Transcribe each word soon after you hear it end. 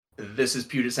This is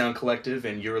Puget Sound Collective,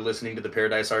 and you're listening to the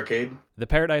Paradise Arcade. The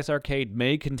Paradise Arcade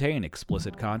may contain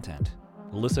explicit content.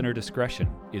 Listener discretion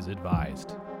is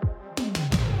advised.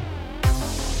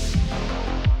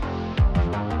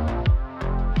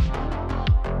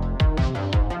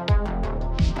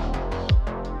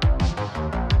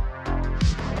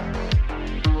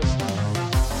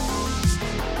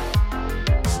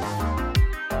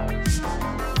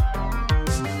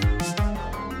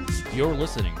 You're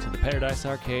listening to the Paradise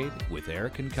Arcade with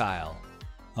Eric and Kyle.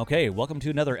 Okay, welcome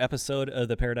to another episode of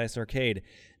the Paradise Arcade.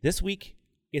 This week,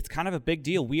 it's kind of a big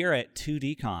deal. We are at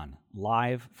 2DCon,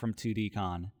 live from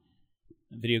 2DCon,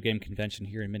 video game convention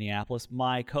here in Minneapolis.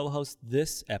 My co-host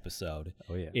this episode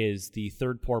is the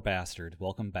third poor bastard.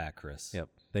 Welcome back, Chris. Yep.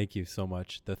 Thank you so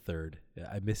much. The third.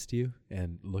 I missed you,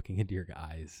 and looking into your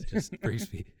eyes just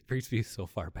brings me so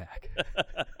far back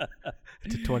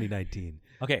to 2019.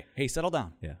 Okay, hey, settle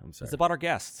down. Yeah, I'm sorry. It's about our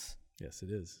guests. Yes, it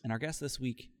is. And our guest this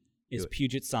week is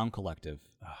Puget Sound Collective.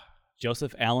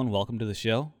 Joseph Allen, welcome to the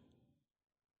show.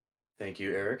 Thank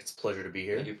you, Eric. It's a pleasure to be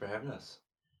here. Thank you for having us.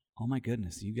 Oh my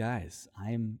goodness, you guys.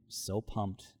 I am so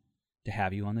pumped to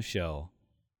have you on the show.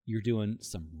 You're doing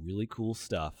some really cool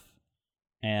stuff.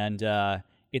 And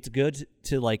it's good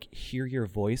to hear your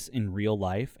voice in real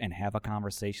life and have a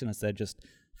conversation instead of just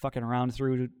fucking around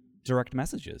through direct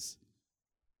messages.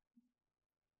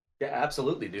 Yeah,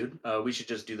 absolutely, dude. We should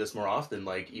just do this more often,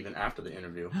 even after the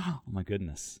interview. Oh my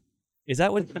goodness. Is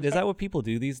that what people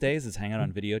do these days? Is hang out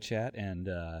on video chat and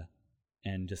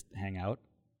just hang out?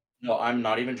 No, I'm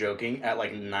not even joking. At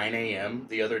 9 a.m.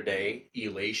 the other day,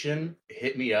 Elation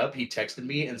hit me up. He texted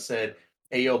me and said,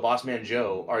 "Hey, yo, boss man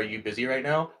Joe, are you busy right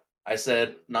now?" I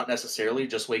said, "Not necessarily,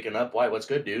 just waking up. Why? What's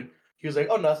good, dude?" He was like,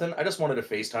 "Oh, nothing. I just wanted to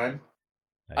FaceTime."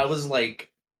 Nice. I was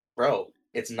like, "Bro,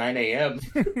 it's 9 a.m.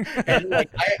 And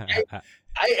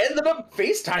I ended up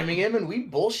FaceTiming him, and we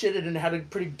bullshitted and had a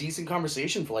pretty decent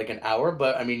conversation for an hour.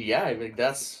 But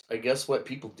that's I guess what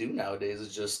people do nowadays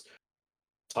is just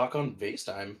talk on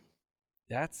FaceTime.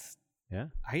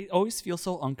 I always feel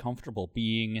so uncomfortable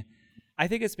being. I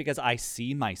think it's because I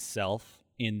see myself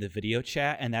in the video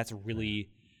chat, and that's really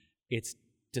it's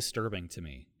disturbing to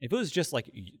me. If it was just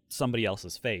somebody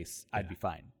else's face, I'd be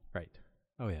fine. Right.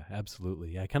 Oh, yeah,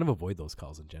 absolutely. Yeah, I kind of avoid those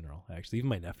calls in general, actually. Even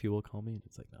my nephew will call me, and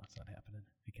it's no, it's not happening.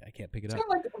 I can't pick it up.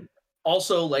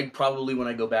 Also, probably when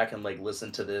I go back and,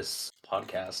 listen to this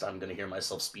podcast, I'm going to hear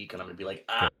myself speak, and I'm going to be like,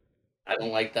 I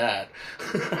don't like that.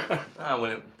 I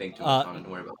wouldn't think too much on it.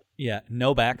 Don't worry about it. Yeah,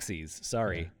 no backsies.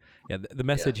 Sorry. Yeah, the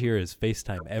message here is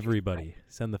FaceTime. Everybody,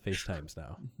 send the FaceTimes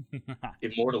now.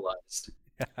 Immortalized.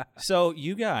 So,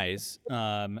 you guys,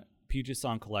 Puget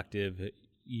Sound Collective,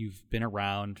 you've been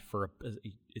around for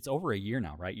it's over a year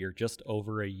now, right? You're just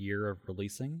over a year of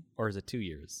releasing, or is it 2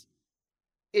 years?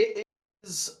 It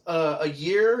is a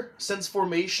year since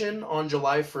formation. On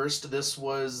July 1st, this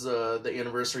was the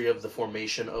anniversary of the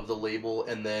formation of the label,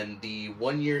 and then the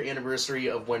 1 year anniversary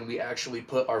of when we actually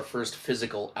put our first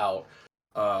physical out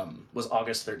was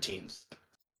August 13th.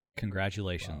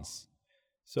 Congratulations.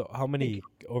 Wow. So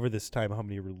over this time, how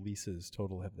many releases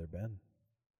total have there been?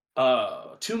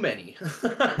 Too many.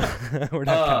 We're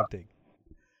not counting.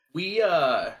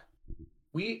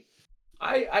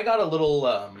 I got a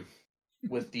little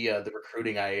with the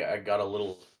recruiting. I got a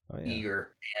little eager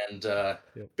and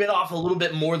bit off a little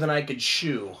bit more than I could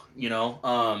chew.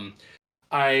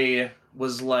 I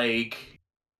was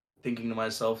thinking to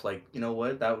myself, you know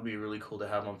what, that would be really cool to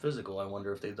have on physical. I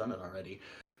wonder if they've done it already.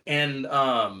 And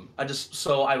I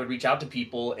would reach out to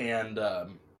people, and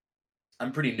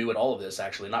I'm pretty new at all of this,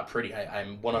 actually. Not pretty.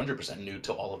 I'm 100% new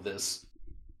to all of this.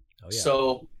 Oh, yeah.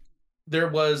 So there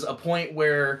was a point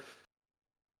where,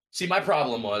 my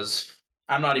problem was,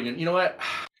 I'm not even, you know what?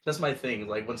 That's my thing.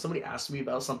 When somebody asks me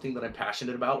about something that I'm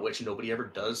passionate about, which nobody ever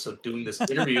does, so doing this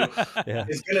interview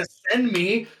is going to send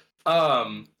me,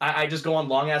 I just go on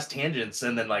long-ass tangents,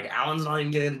 and then, Alan's not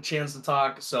even getting a chance to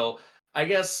talk. So I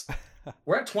guess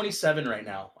we're at 27 right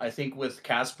now. I think with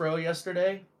Caspro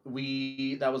yesterday,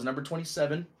 that was number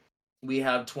 27. We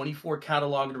have 24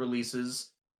 cataloged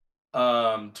releases,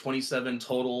 27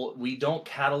 total. We don't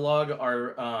catalog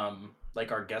our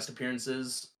our guest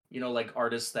appearances,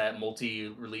 artists that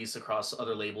multi-release across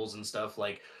other labels and stuff.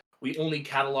 We only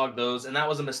catalog those, and that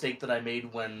was a mistake that I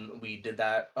made when we did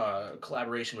that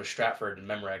collaboration with Stratford and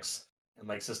Memorex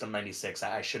and System 96.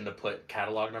 I shouldn't have put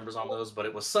catalog numbers on those, but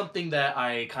it was something that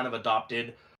I kind of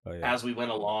adopted as we went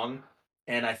along.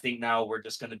 And I think now we're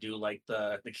just going to do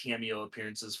the cameo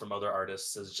appearances from other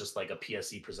artists as just a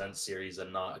PSE Presents series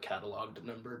and not a cataloged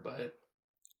number. But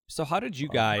so how did you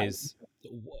guys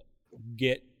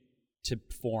get to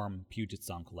form Puget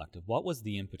Sound Collective? What was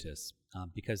the impetus?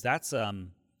 Because that's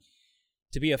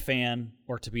to be a fan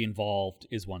or to be involved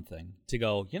is one thing. To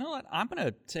go, you know what? I'm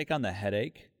gonna take on the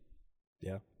headache.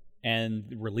 Yeah.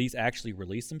 And actually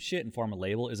release some shit and form a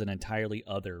label is an entirely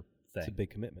other thing. It's a big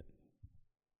commitment.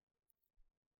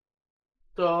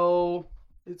 So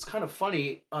it's kind of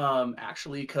funny,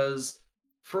 actually, because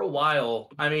for a while,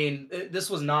 I mean, this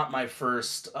was not my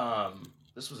first.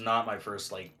 This was not my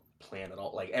first like plan at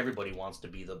all. Like everybody wants to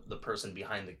be the person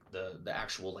behind the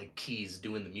actual like keys,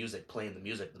 doing the music, playing the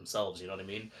music themselves. You know what I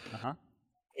mean? Uh-huh.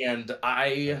 And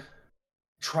I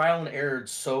trial and errored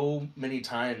so many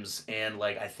times, and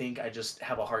like I think I just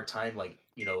have a hard time like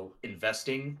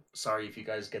investing. Sorry if you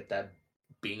guys get that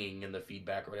binging in the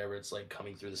feedback or whatever. It's like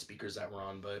coming through the speakers that we're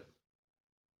on, but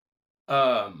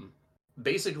um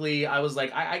basically I was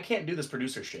like I can't do this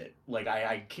producer shit. Like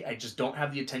I just don't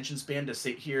have the attention span to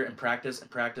sit here and practice and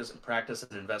practice and practice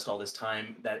and invest all this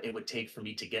time that it would take for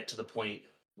me to get to the point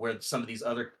where some of these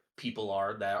other people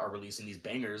are that are releasing these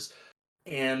bangers.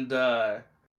 And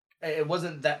it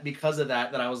wasn't that because of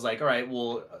that I was like, all right,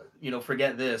 well,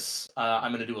 forget this.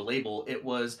 I'm going to do a label. It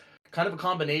was kind of a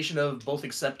combination of both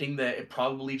accepting that it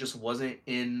probably just wasn't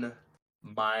in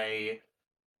my,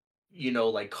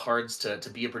 like cards to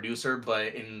be a producer,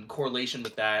 but in correlation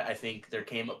with that, I think there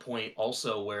came a point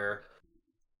also where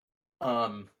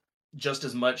um just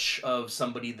as much of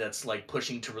somebody that's like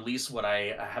pushing to release what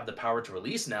I have the power to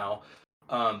release now,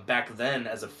 back then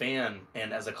as a fan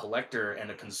and as a collector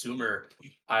and a consumer,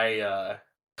 I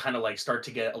kind of like start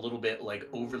to get a little bit like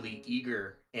overly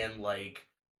eager, and like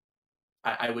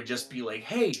I would just be like,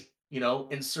 hey,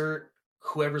 insert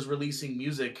whoever's releasing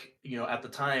music, at the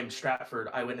time, Stratford,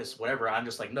 Eyewitness, whatever. I'm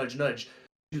just like, nudge, nudge,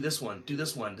 do this one, do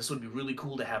this one. This would be really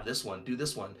cool to have this one, do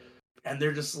this one. And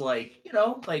they're just like,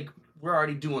 like we're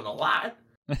already doing a lot.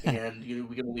 And,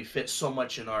 we can only fit so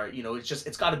much in our,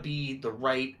 it's got to be the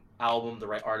right album, the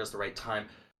right artist, the right time,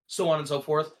 so on and so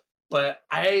forth. But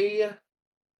I,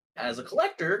 as a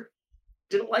collector,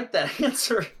 didn't like that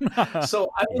answer.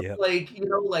 So I was Yep. like,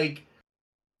 like,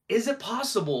 is it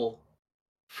possible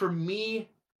for me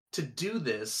to do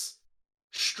this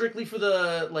strictly for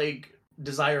the like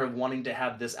desire of wanting to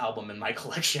have this album in my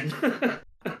collection?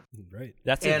 Right.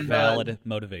 That's a And valid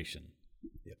motivation.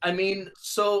 I mean,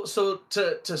 so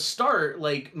to start,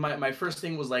 like my first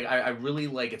thing was like I really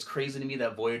like, it's crazy to me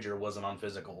that Voyager wasn't on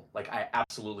physical. Like I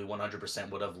absolutely 100%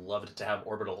 would have loved to have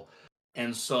Orbital.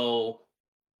 And so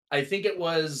I think it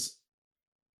was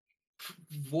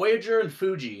Voyager and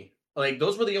Fuji. Like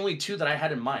those were the only two that I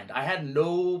had in mind. I had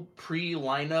no pre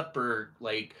lineup or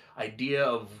like idea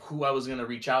of who I was gonna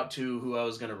reach out to, who I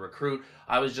was gonna recruit.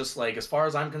 I was just like, as far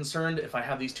as I'm concerned, if I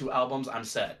have these two albums, I'm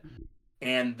set.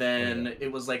 And then it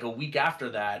was like a week after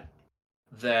that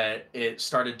it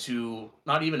started to,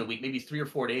 not even a week, maybe 3 or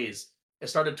 4 days, it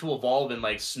started to evolve and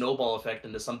like snowball effect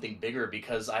into something bigger,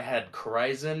 because I had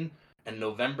Horizon and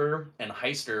November and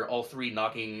Heister, all three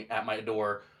knocking at my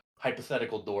door,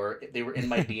 hypothetical door. They were in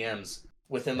my DMs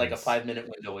within like a Nice. 5-minute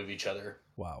window of each other.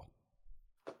 Wow.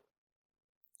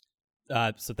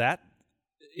 So that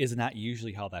is not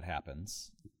usually how that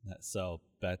happens. So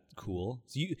that's cool.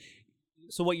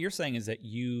 So what you're saying is that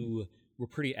you were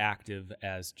pretty active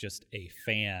as just a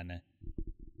fan,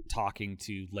 talking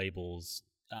to labels.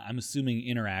 I'm assuming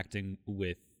interacting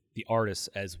with the artists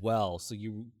as well. So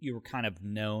you were kind of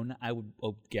known, I would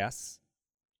guess.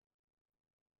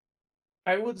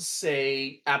 I would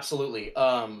say absolutely.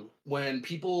 When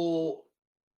people,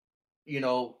 you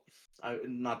know,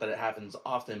 not that it happens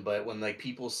often, but when like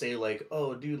people say like,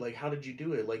 "Oh, dude, like, how did you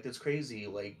do it? Like, that's crazy.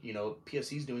 Like,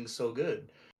 PSC's doing so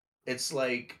good." It's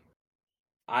like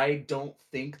I don't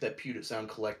think that Puget Sound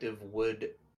Collective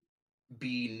would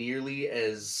be nearly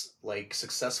as like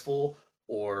successful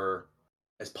or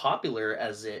as popular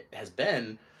as it has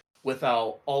been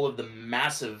without all of the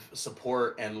massive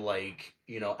support and like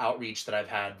outreach that I've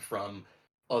had from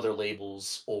other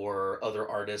labels or other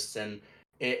artists. And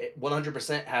it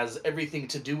 100% has everything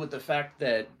to do with the fact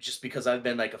that just because I've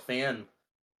been like a fan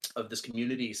of this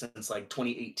community since like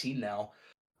 2018 now,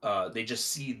 they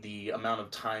just see the amount of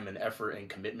time and effort and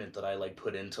commitment that I like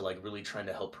put into like really trying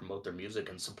to help promote their music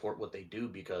and support what they do,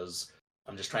 because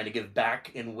I'm just trying to give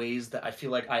back in ways that I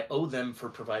feel like I owe them for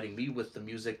providing me with the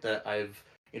music that I've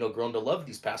grown to love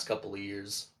these past couple of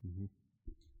years. Mm-hmm.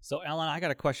 So Alan, I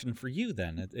got a question for you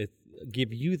then.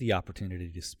 Give you the opportunity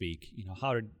to speak.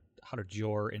 How did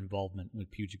your involvement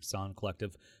with Puget Sound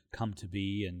Collective come to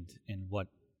be, and what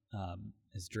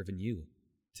has driven you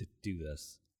to do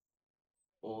this?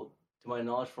 Well, to my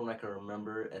knowledge, from what I can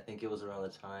remember, I think it was around the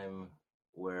time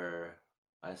where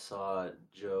I saw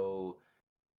Joe.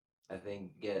 I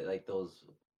think get like those,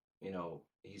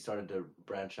 he started to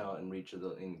branch out and reach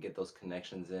and get those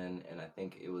connections in, and I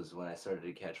think it was when I started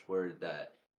to catch word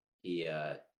that he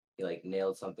like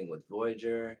nailed something with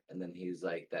Voyager, and then he's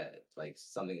like that like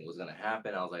something was gonna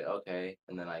happen. I was like, okay,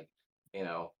 and then like, you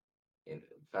know, in,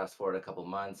 fast forward a couple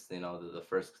months, the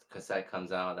first cassette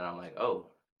comes out, and I'm like, oh,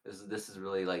 this is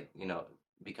really like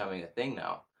becoming a thing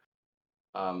now.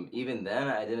 Even then,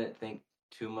 I didn't think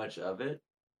too much of it.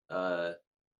 Uh,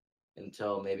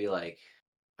 until maybe like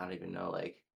I don't even know,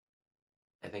 like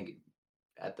I think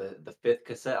at the fifth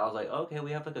cassette, I was like, okay,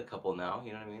 we have like a couple now.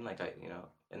 You know what I mean? Like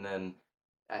and then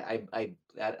at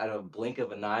a blink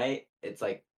of an eye, it's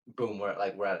like boom,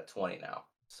 we're at 20 now.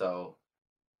 So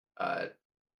uh,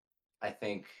 I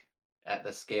think at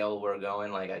the scale we're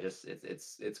going, like I just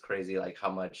it's crazy, like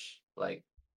how much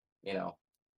you know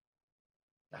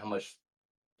how much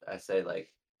I say like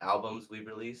albums we've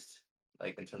released,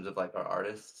 like in terms of like our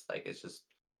artists, like it's just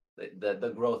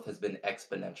the growth has been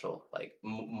exponential, like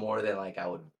more than like I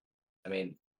would. I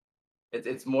mean,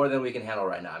 it's more than we can handle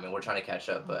right now. I mean, we're trying to catch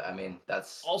up, but I mean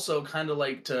that's Also, kind of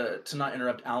like to not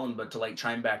interrupt Alan, but to like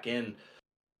chime back in.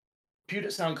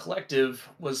 Puget Sound Collective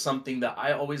was something that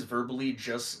I always verbally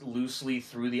just loosely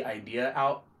threw the idea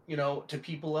out, to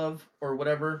people of or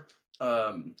whatever.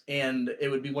 And it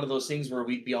would be one of those things where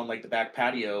we'd be on like the back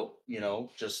patio,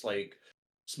 just like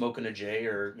smoking a J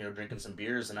or drinking some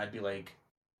beers, and I'd be like,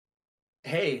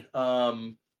 "Hey,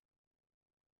 so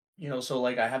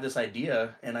like I have this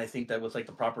idea, and I think that with like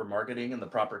the proper marketing and the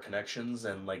proper connections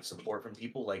and like support from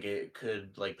people, like it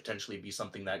could like potentially be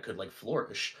something that could like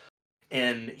flourish."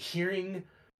 And hearing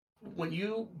when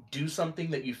you do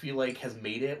something that you feel like has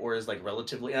made it or is like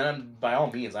relatively, and by all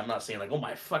means, I'm not saying like, oh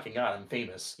my fucking god, I'm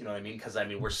famous, you know what I mean? Because I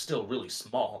mean, we're still really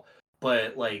small,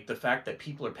 but like the fact that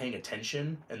people are paying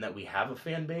attention and that we have a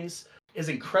fan base is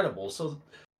incredible. So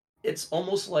it's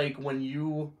almost like when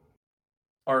you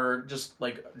are just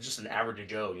an average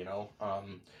Joe,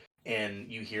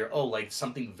 and you hear, oh, like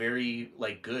something very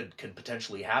like good could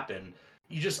potentially happen,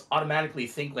 you just automatically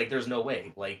think like there's no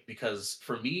way, like because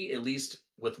for me at least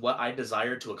with what I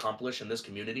desire to accomplish in this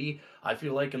community, I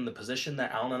feel like in the position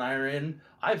that Alan and I are in,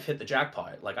 I've hit the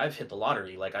jackpot, like I've hit the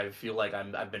lottery, like I feel like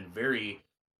I've been very,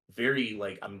 very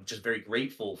like I'm just very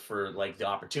grateful for like the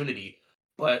opportunity.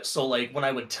 But so like when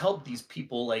I would tell these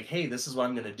people like, hey, this is what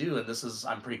I'm gonna do, and this is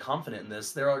I'm pretty confident in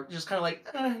this, they're just kind of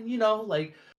like,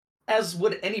 like as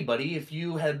would anybody if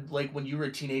you had like when you were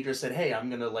a teenager said, hey, I'm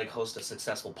gonna like host a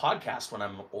successful podcast when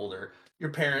I'm older. Your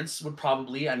parents would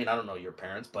probably, I mean, I don't know your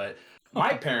parents, but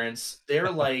my parents,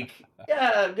 they're like,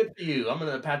 yeah, good for you. I'm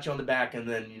gonna pat you on the back and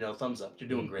then thumbs up. You're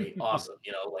doing great, awesome.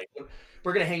 Like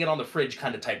we're gonna hang it on the fridge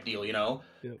kind of type deal.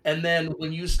 Yep. And then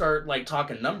when you start like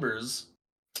talking numbers,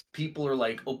 people are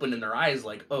like opening their eyes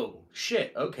like, oh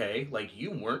shit, okay, like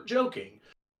you weren't joking.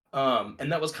 And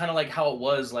that was kind of like how it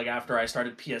was like after I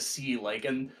started PSC, like,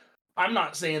 and I'm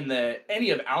not saying that any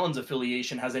of Alan's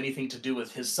affiliation has anything to do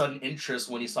with his sudden interest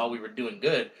when he saw we were doing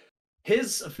good.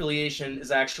 His affiliation is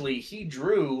actually he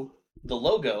drew the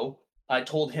logo. I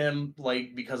told him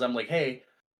like because I'm like, hey,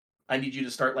 I need you to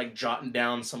start like jotting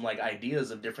down some like ideas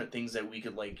of different things that we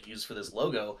could like use for this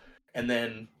logo. And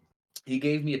then he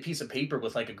gave me a piece of paper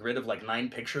with like a grid of like 9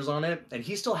 pictures on it, and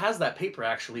he still has that paper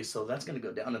actually. So that's gonna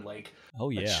go down in like Oh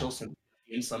a yeah. Chilson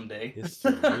someday.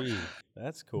 History.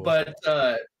 That's cool. But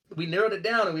we narrowed it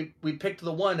down and we picked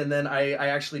the one, and then I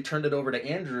actually turned it over to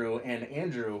Andrew, and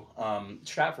Andrew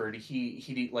Stratford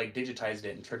he like digitized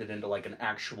it and turned it into like an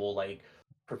actual like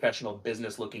professional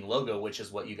business looking logo, which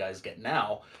is what you guys get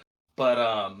now. But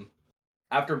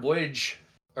after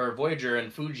Voyager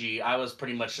and Fuji, I was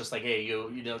pretty much just like, hey,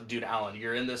 dude, Alan,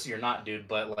 you're in this, you're not, dude,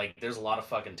 but like, there's a lot of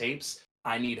fucking tapes.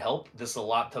 I need help. This is a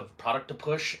lot of product to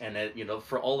push, and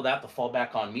for all of that to fall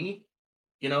back on me,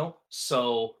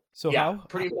 So So yeah,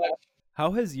 pretty much.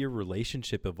 how has your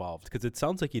relationship evolved? Because it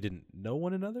sounds like you didn't know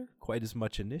one another quite as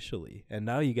much initially, and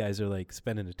now you guys are like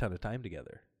spending a ton of time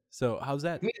together. So how's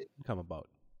that Me, come about?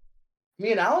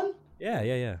 me and Alan Yeah,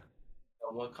 yeah, yeah,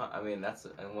 I mean that's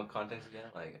in what context again?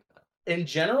 Like in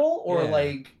general, or yeah.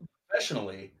 like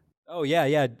professionally. Oh yeah,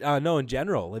 yeah. No, in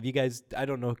general, have you guys? I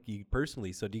don't know you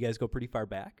personally. So do you guys go pretty far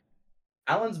back?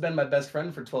 Alan's been my best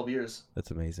friend for 12 years.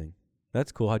 That's amazing.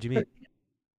 That's cool. How'd you meet?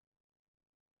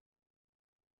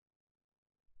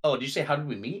 Oh, did you say how did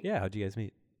we meet? Yeah, how'd you guys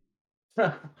meet?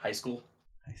 High school.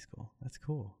 High school. That's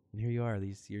cool. And here you are,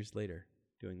 these years later,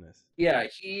 doing this. Yeah,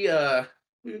 he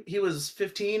was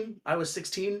 15, I was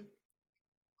 16.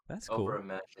 That's over cool. a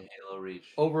match in Halo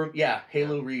Reach. Yeah,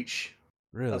 Halo Reach.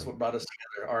 That's Really? what brought us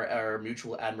together. Our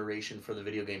mutual admiration for the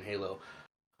video game Halo.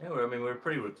 Yeah, I mean we were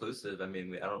pretty reclusive. I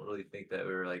mean I don't really think that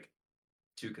we were like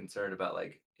too concerned about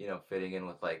like fitting in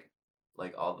with like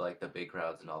all like the big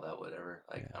crowds and all that whatever.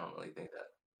 Like Yeah. I don't really think that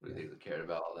we Yeah. really cared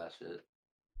about all that shit.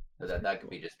 But That's pretty that could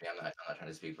cool. be just me. I'm not trying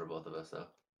to speak for both of us though.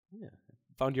 Yeah.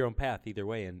 Found your own path either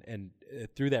way, and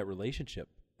through that relationship,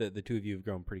 the two of you have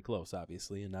grown pretty close,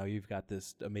 obviously, and now you've got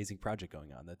this amazing project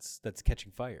going on that's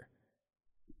catching fire.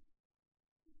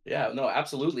 Yeah, no,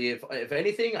 absolutely. If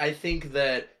anything, I think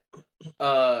that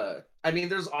I mean,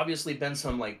 there's obviously been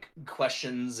some like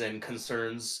questions and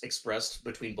concerns expressed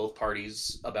between both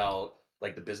parties about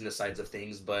like the business sides of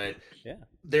things, but Yeah.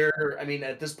 I mean,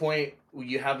 at this point,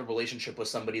 you have a relationship with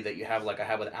somebody that you have, like I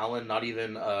have with Alan, not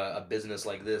even a business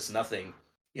like this, nothing,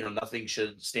 nothing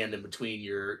should stand in between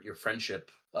your friendship.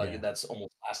 Yeah. That's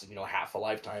almost lasted, half a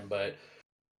lifetime. But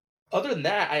other than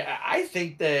that, I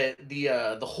think that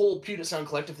the whole Puget Sound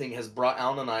Collective thing has brought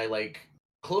Alan and I like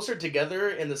closer together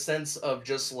in the sense of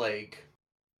just like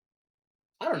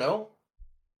I don't know.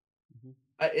 Mhm.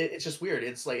 It's just weird.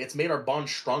 It's like it's made our bond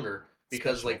stronger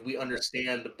because Special. like we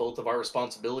understand both of our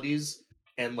responsibilities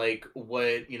and like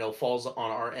what falls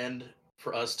on our end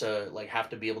for us to like have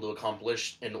to be able to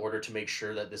accomplish in order to make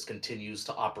sure that this continues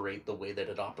to operate the way that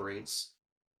it operates.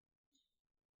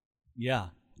 Yeah.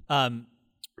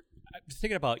 I was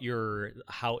thinking about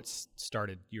how it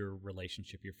started, your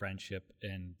relationship, your friendship,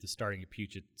 and the starting of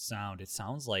Puget Sound. It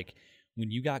sounds like when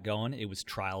you got going, it was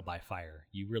trial by fire.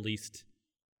 You released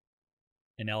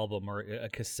an album or a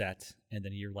cassette, and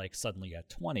then you're like suddenly at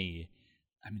 20.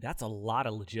 I mean, that's a lot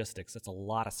of logistics. That's a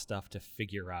lot of stuff to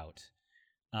figure out.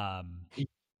 Um,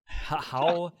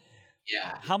 how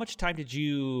Yeah. how much time did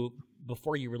you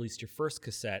before you released your first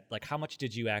cassette? Like, how much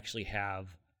did you actually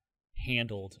have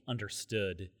handled,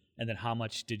 understood, and then how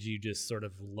much did you just sort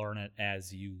of learn it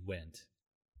as you went?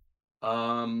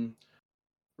 Um,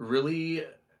 really,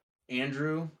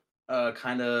 Andrew,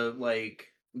 kind of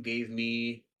like gave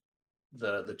me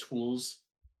the tools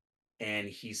and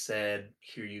he said,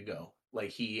 "Here you go."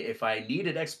 Like if I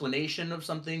needed explanation of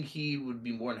something, he would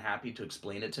be more than happy to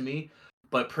explain it to me.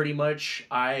 But pretty much,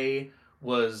 I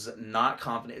was not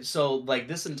confident. So like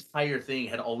this entire thing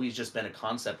had always just been a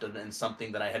concept and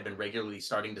something that I had been regularly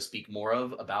starting to speak more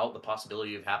of about the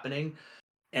possibility of happening.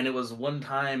 And it was one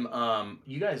time,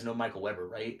 you guys know Michael Weber,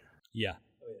 right? Yeah.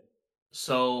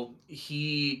 So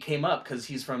he came up because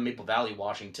he's from Maple Valley,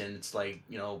 Washington. It's like,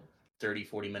 30,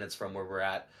 40 minutes from where we're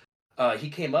at. He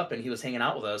came up and he was hanging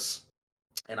out with us.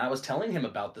 And I was telling him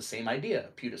about the same idea,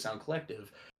 Puget Sound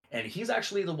Collective. And he's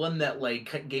actually the one that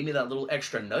like gave me that little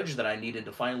extra nudge that I needed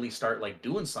to finally start like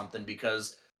doing something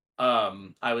because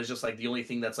I was just like the only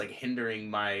thing that's like hindering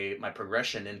my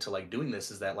progression into like doing this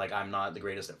is that like I'm not the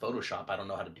greatest at Photoshop. I don't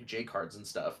know how to do J cards and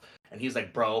stuff. And he's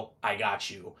like, "Bro, I got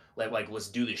you. Like let's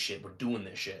do this shit. We're doing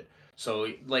this shit." So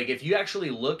like if you actually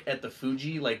look at the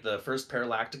Fuji, like the first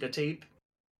Paralactica tape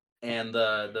and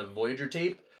the Voyager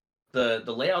tape, the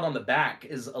layout on the back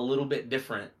is a little bit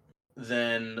different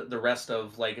than the rest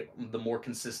of like the more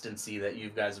consistency that you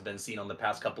guys have been seeing on the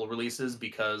past couple of releases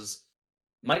because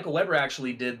Michael Weber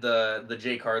actually did the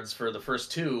J cards for the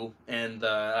first two, and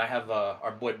I have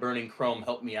our boy Burning Chrome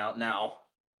help me out now.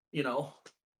 You know,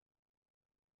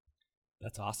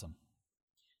 That's awesome.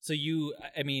 So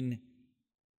I mean,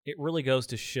 it really goes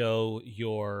to show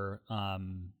your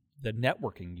the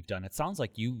networking you've done. It sounds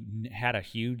like you had a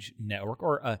huge network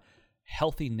or a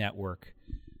healthy network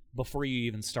before you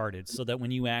even started, so that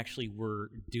when you actually were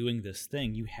doing this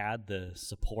thing, you had the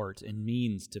support and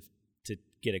means to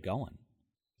get it going.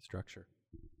 Structure.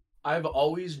 I've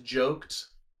always joked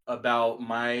about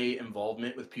my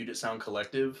involvement with Puget Sound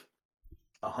Collective.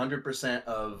 100%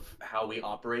 of how we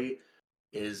operate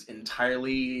is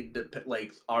entirely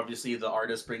like obviously the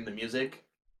artists bring the music,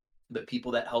 the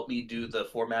people that help me do the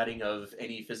formatting of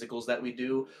any physicals that we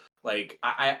do. Like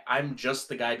I'm just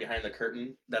the guy behind the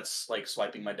curtain that's like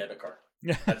swiping my debit card.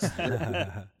 That's literally.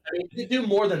 I mean, we do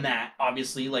more than that.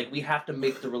 Obviously, like we have to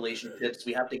make the relationships.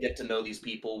 We have to get to know these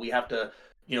people. We have to,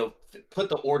 put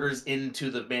the orders into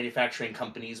the manufacturing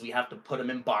companies. We have to put them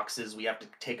in boxes. We have to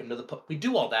take them to we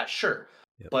do all that, sure.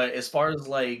 Yep. But as far as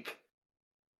like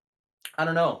I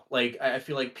don't know. Like I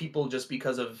feel like people just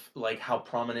because of like how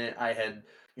prominent I had,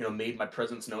 made my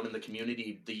presence known in the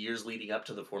community the years leading up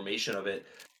to the formation of it.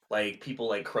 Like people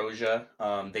like Croja,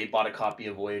 they bought a copy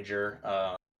of Voyager.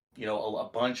 A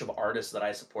bunch of artists that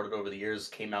I supported over the years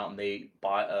came out and they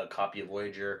bought a copy of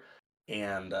Voyager,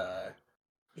 and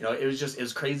it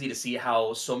was crazy to see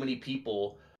how so many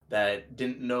people that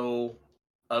didn't know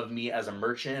of me as a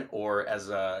merchant or as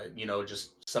a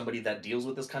just somebody that deals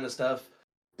with this kind of stuff,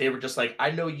 they were just like,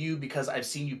 "I know you because I've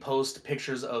seen you post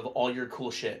pictures of all your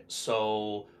cool shit,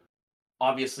 so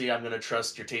obviously I'm gonna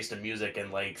trust your taste in music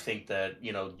and like think that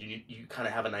you kind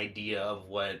of have an idea of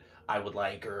what I would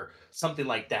like or something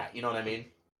like that. You know what I mean?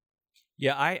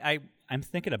 Yeah, I'm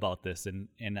thinking about this, and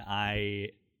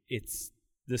it's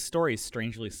this story is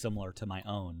strangely similar to my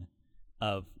own,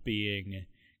 of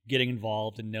getting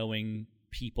involved and knowing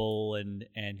people and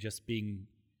just being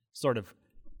sort of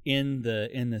in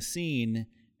the scene,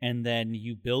 and then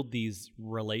you build these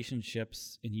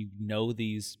relationships and you know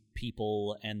these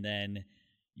people, and then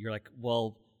you're like,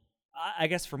 well, I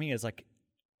guess for me it's like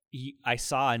I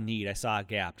saw a need, I saw a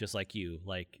gap, just like you.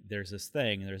 Like there's this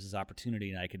thing, there's this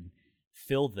opportunity, and I can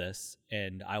fill this,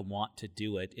 and I want to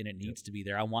do it, and it needs to be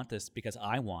there. I want this because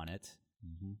I want it,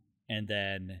 and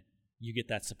then you get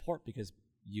that support because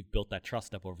you've built that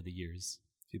trust up over the years.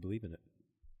 If you believe in it.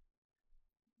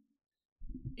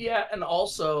 Yeah, and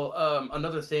also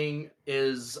another thing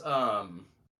is I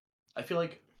feel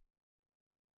like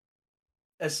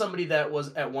as somebody that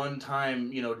was at one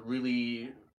time,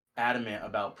 really adamant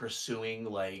about pursuing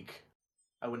like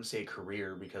I wouldn't say a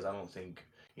career because I don't think,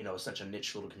 it's such a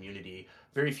niche little community.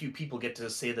 Very few people get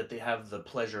to say that they have the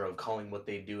pleasure of calling what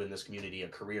they do in this community a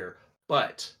career.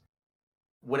 But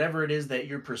whatever it is that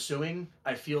you're pursuing,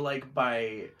 I feel like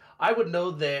I would know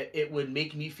that it would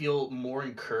make me feel more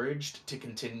encouraged to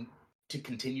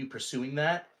continue pursuing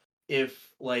that if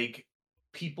like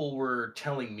people were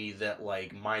telling me that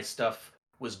like my stuff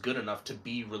was good enough to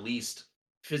be released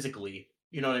physically.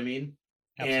 You know what I mean?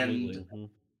 Absolutely. And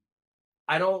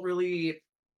I don't really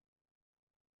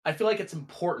I feel like it's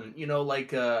important,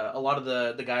 like a lot of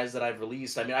the guys that I've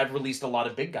released. I mean, I've released a lot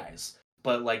of big guys,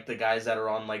 but like the guys that are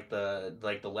on like the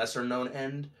lesser known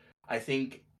end, I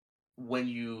think when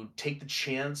you take the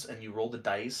chance and you roll the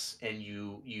dice and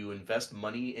you invest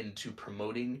money into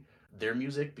promoting their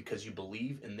music because you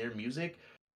believe in their music,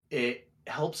 it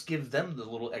helps give them the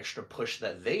little extra push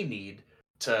that they need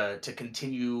to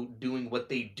continue doing what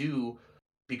they do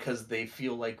because they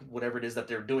feel like whatever it is that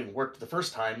they're doing worked the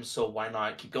first time, so why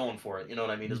not keep going for it? You know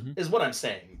what I mean? Is what I'm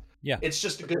saying. Yeah. It's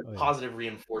just a good positive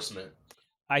reinforcement.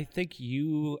 I think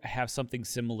you have something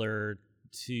similar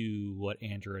to what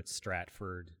Andrew at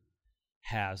Stratford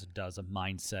does a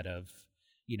mindset of,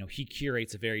 he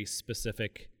curates a very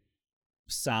specific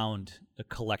sound, a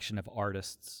collection of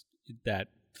artists that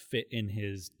fit in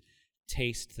his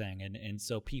taste thing. And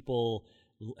so people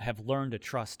have learned to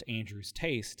trust Andrew's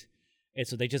taste. And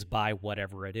so they just buy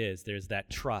whatever it is. There's that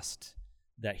trust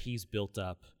that he's built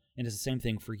up. And it's the same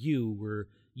thing for you, where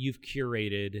you've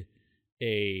curated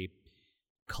a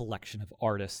collection of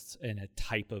artists and a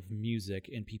type of music,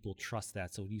 and people trust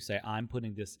that. So when you say, I'm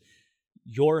putting this,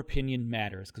 your opinion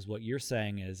matters, because what you're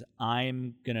saying is,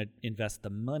 I'm going to invest the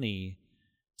money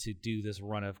to do this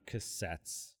run of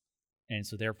cassettes. And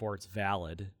so therefore it's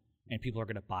valid, and people are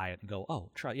going to buy it and go,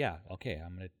 oh, yeah, okay,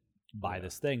 I'm going to buy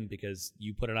this thing because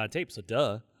you put it on tape, so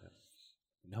duh.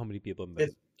 How many people have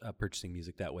been purchasing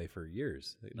music that way for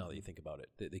years? Now that you think about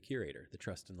it, the curator, the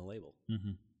trust in the label.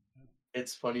 Mm-hmm.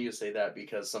 It's funny you say that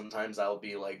because sometimes I'll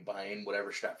be like buying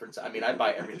whatever Stratford. I mean, I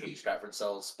buy everything Stratford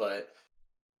sells, but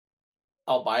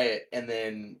I'll buy it and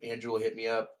then Andrew will hit me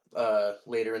up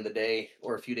later in the day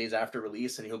or a few days after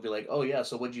release, and he'll be like, "Oh yeah,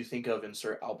 so what'd you think of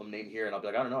insert album name here?" And I'll be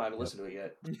like, "I don't know, I haven't listened to it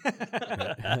yet."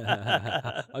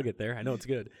 I'll get there. I know it's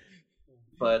good.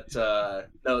 But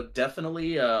no,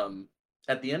 definitely.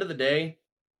 At the end of the day,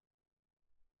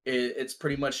 it's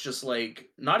pretty much just like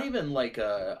not even like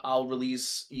I'll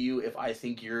release you if I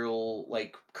think you'll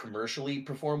like commercially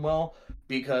perform well,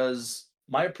 because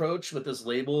my approach with this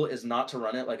label is not to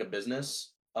run it like a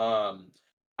business.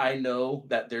 I know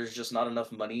that there's just not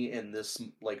enough money in this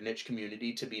like niche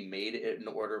community to be made in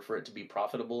order for it to be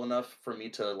profitable enough for me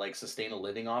to like sustain a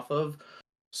living off of.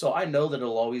 So I know that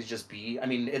it'll always just be, I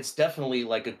mean, it's definitely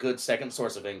like a good second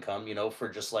source of income, for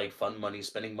just like fun money,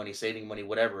 spending money, saving money,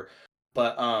 whatever.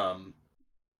 But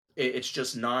it's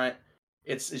just not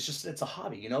it's a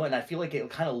hobby, and I feel like it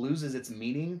kind of loses its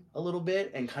meaning a little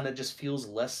bit and kind of just feels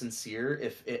less sincere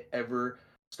if it ever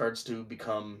starts to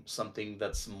become something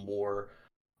that's more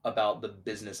about the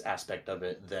business aspect of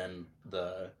it than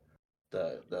the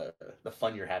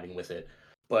fun you're having with it.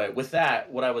 But with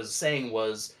that, what I was saying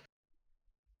was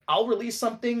I'll release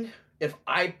something if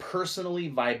I personally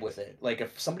vibe with it. Like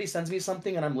if somebody sends me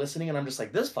something and I'm listening and I'm just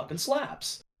like, this fucking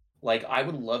slaps. Like I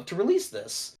would love to release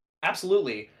this.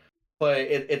 Absolutely. But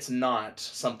it's not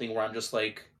something where I'm just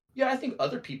like, yeah, I think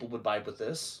other people would vibe with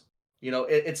this.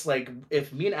 It's like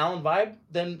if me and Alan vibe,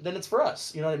 then it's for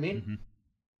us. You know what I mean?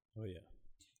 Mm-hmm. Oh yeah.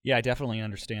 Yeah, I definitely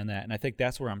understand that, and I think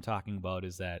that's where I'm talking about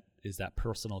is that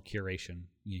personal curation.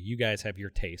 You guys have your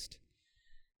taste,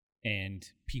 and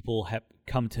people have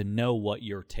come to know what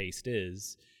your taste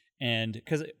is. And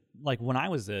because, like, when I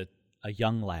was a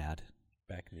young lad,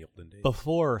 Back in the olden days.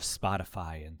 before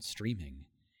Spotify and streaming,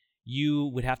 you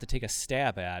would have to take a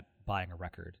stab at buying a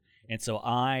record. And so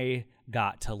I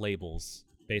got to labels.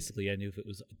 Basically, I knew if it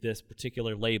was this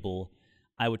particular label,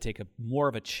 I would take more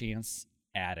of a chance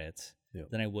at it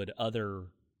than I would other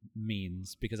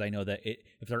means, because I know that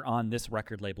if they're on this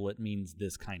record label, it means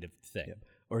this kind of thing. Yeah.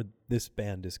 Or this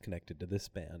band is connected to this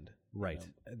band. Right.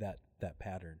 That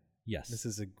pattern. Yes. This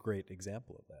is a great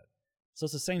example of that. So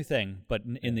it's the same thing, but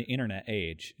in the internet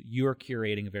age, you're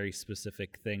curating a very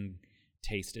specific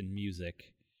taste in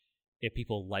music. If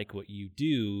people like what you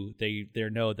do, they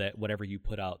know that whatever you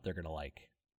put out, they're going to like.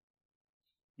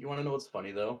 You want to know what's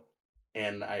funny though?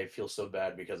 And I feel so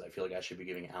bad because I feel like I should be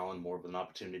giving Alan more of an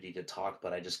opportunity to talk,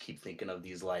 but I just keep thinking of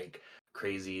these like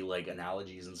crazy like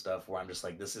analogies and stuff where I'm just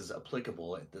like, this is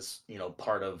applicable at this,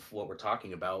 part of what we're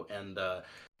talking about. And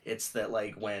it's that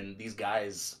like when these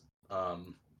guys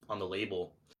on the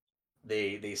label,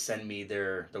 they send me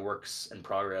their works in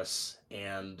progress,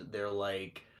 and they're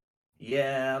like,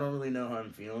 yeah, I don't really know how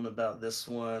I'm feeling about this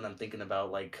one. I'm thinking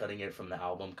about like cutting it from the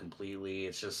album completely.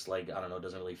 It's just like, I don't know, it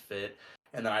doesn't really fit.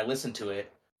 And then I listen to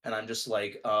it and I'm just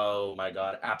like, oh my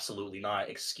God, absolutely not.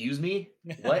 Excuse me?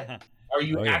 What are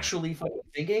you actually fucking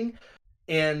thinking?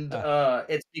 And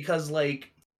it's because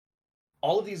like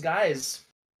all of these guys,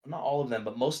 not all of them,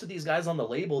 but most of these guys on the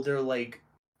label, they're like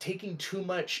taking too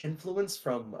much influence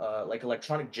from like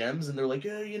electronic gems, and they're like,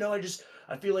 yeah,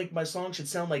 I feel like my song should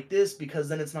sound like this because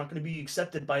then it's not going to be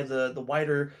accepted by the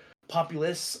wider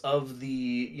populace of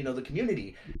the the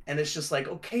community. And it's just like,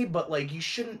 okay, but like you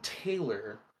shouldn't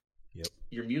tailor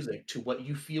your music to what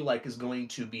you feel like is going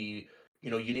to be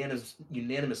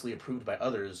unanimously approved by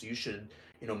others. You should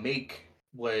make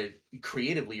what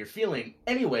creatively you're feeling.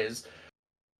 Anyways,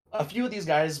 a few of these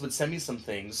guys would send me some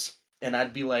things, and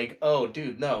I'd be like, oh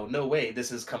dude, no way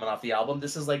this is coming off the album.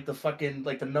 This is like the fucking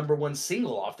like the #1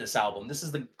 single off this album. This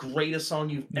is the greatest song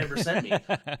you've ever sent me.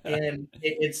 And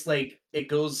it's like it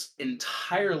goes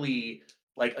entirely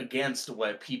like against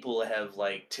what people have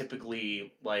like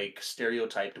typically like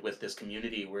stereotyped with this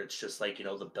community, where it's just like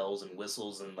the bells and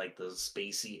whistles and like the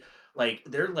spacey, like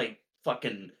they're like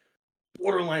fucking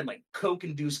borderline like coke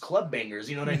induced club bangers,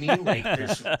 you know what I mean? Like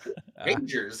there's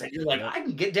rangers, and you're like, I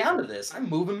can get down to this. I'm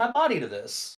moving my body to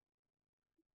this.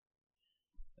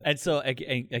 And so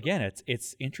again,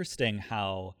 it's interesting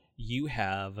how you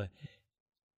have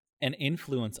an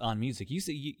influence on music. You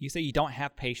say you don't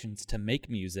have patience to make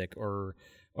music or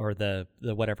the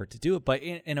whatever to do it, but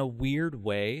in a weird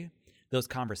way, those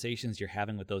conversations you're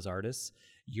having with those artists,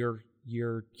 you're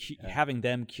having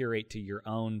them curate to your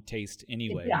own taste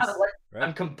anyways. Yeah, right?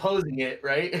 I'm composing it,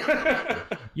 right?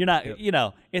 You're not,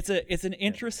 it's an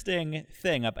interesting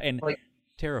thing and like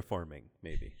terraforming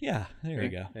maybe. Yeah, there you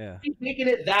go. Yeah. Keep making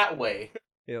it that way.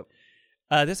 Yep.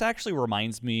 This actually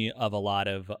reminds me of a lot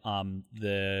of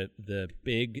the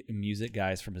big music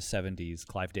guys from the 70s,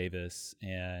 Clive Davis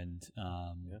and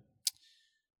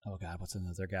oh God, what's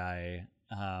another guy?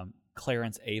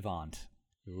 Clarence Avant.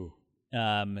 Ooh.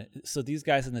 So these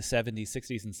guys in the 70s,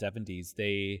 60s, and 70s,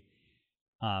 they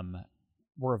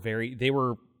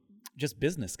were just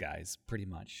business guys pretty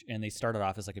much, and they started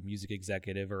off as like a music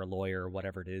executive or a lawyer or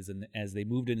whatever it is, and as they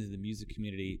moved into the music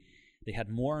community, they had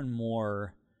more and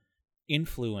more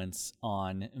influence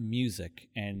on music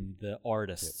and the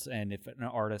artists. Yep. And if an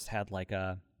artist had like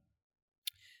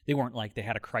they weren't like they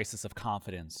had a crisis of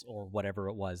confidence or whatever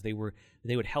it was, they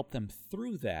would help them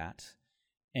through that,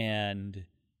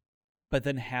 but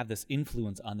then have this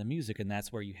influence on the music, and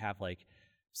that's where you have like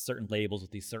certain labels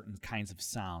with these certain kinds of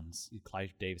sounds.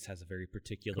 Clive Davis has a very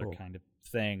particular kind of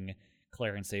thing.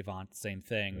 Clarence Avant, same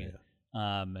thing.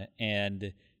 Yeah.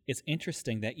 And it's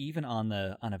interesting that even on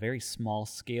a very small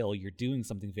scale, you're doing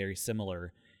something very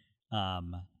similar,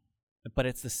 but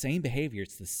it's the same behavior.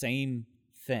 It's the same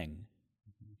thing,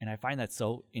 and I find that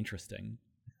so interesting.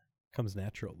 Comes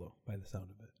natural though, by the sound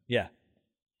of it. Yeah,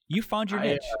 you found your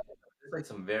niche. There's like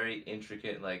some very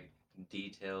intricate, like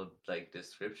detailed, like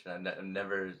description. I've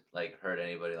never like heard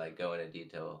anybody like go into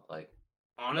detail like.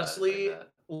 Honestly,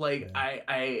 like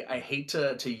I hate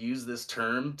to use this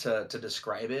term to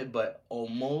describe it, but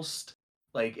almost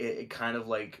like it kind of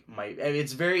like might. I mean,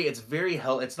 it's very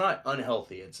it's not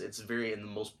unhealthy. It's very in the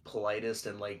most politest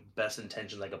and like best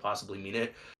intentions I could possibly mean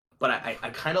it. But I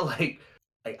kind of like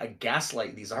I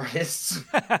gaslight these artists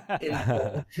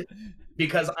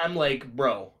because I'm like,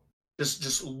 bro,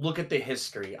 just look at the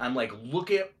history. I'm like,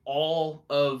 look at all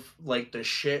of like the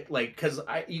shit, like, because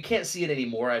I you can't see it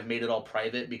anymore. I've made it all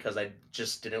private because I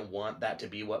just didn't want that to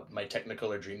be what my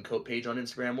Technicolor Dreamcoat page on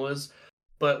Instagram was.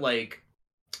 But like,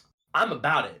 I'm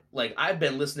about it. Like, I've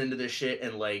been listening to this shit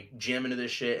and like jamming to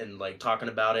this shit and like talking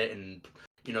about it and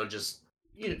just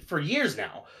for years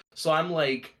now. So I'm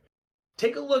like,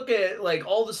 take a look at like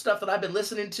all the stuff that I've been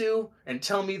listening to and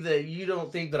tell me that you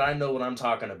don't think that I know what I'm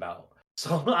talking about.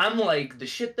 So I'm like, the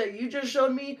shit that you just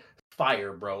showed me,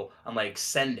 fire, bro. I'm like,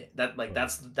 send it. That like Oh,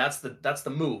 that's the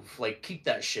move. Like, keep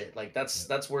that shit. Like, yeah.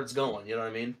 that's where it's going. You know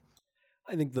what I mean?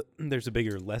 I think there's a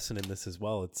bigger lesson in this as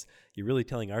well. It's you're really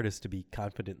telling artists to be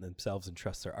confident in themselves and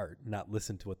trust their art, not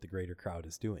listen to what the greater crowd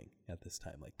is doing at this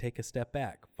time. Like, take a step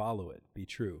back, follow it, be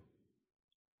true.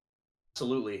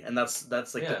 Absolutely, and that's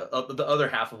like Yeah. the other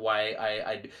half of why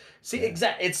I see Yeah.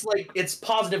 exact. It's like it's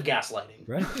positive gaslighting.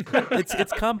 Right?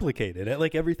 It's complicated,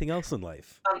 like everything else in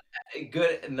life.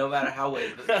 Good, no matter how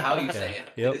you say it.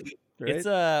 Yep. Right?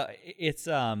 It's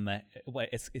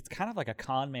kind of like a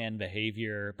con man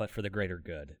behavior, but for the greater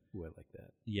good. Ooh, I like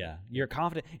that. Yeah, you're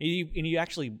confident, and you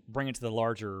actually bring it to the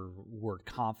larger word,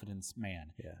 confidence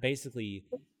man. Yeah. Basically,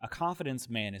 a confidence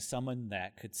man is someone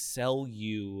that could sell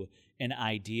you an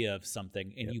idea of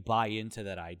something, and you buy into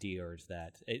that idea, or is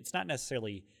that it's not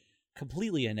necessarily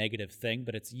completely a negative thing,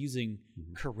 but it's using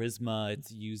charisma,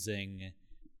 it's using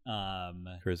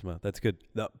Charisma. That's good.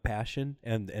 The passion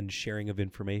and sharing of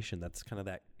information. That's kind of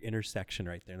that intersection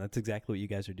right there. And that's exactly what you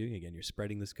guys are doing again. You're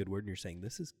spreading this good word and you're saying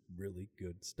this is really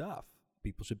good stuff.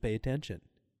 People should pay attention.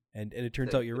 And it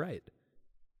turns out you're right.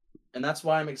 And that's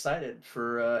why I'm excited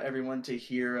for everyone to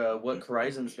hear what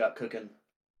Horizon's got cooking.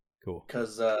 Cool.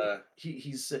 Because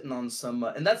he's sitting on some,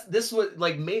 and this was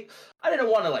like me. I didn't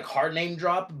want to like hard name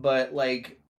drop, but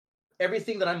like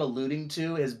everything that I'm alluding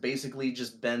to has basically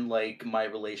just been like my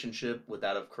relationship with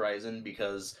that of Horizon,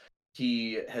 because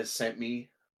he has sent me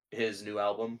his new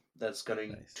album that's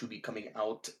going Nice. to be coming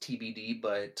out TBD,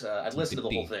 but I've listened to the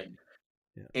whole TBD. thing,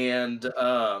 Yeah. and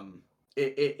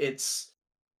it's.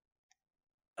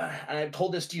 I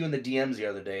told this to you in the DMs the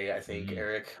other day, I think,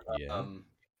 Eric. Yeah.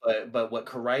 But what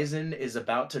Horizon is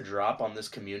about to drop on this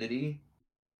community,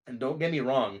 and don't get me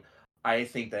wrong, I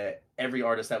think that every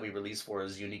artist that we release for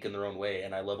is unique in their own way,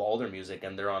 and I love all their music,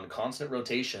 and they're on constant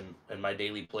rotation in my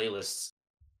daily playlists.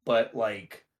 But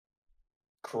like,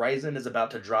 Horizon is about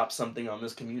to drop something on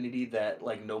this community that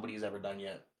like nobody's ever done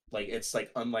yet. Like, it's like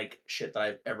unlike shit that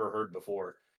I've ever heard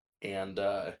before, and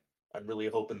I'm really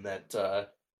hoping that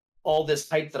all this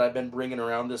hype that I've been bringing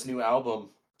around this new album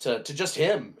to just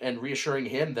him and reassuring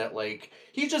him that like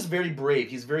he's just very brave,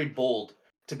 he's very bold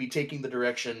to be taking the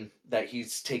direction that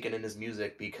he's taken in his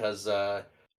music, because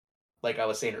like I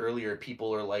was saying earlier,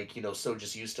 people are like, so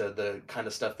just used to the kind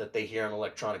of stuff that they hear on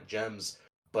Electronic Gems,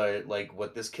 but like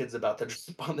what this kid's about to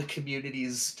drop on the community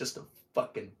is just a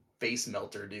fucking face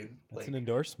melter, dude. That's Like, an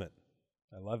endorsement.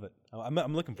 I love it. I'm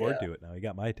looking forward yeah. to it now. You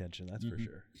got my attention, that's for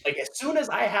sure. Like, as soon as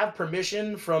I have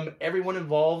permission from everyone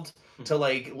involved to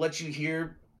like let you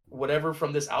hear whatever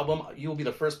from this album, you will be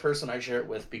the first person I share it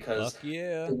with, because Fuck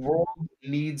yeah. the world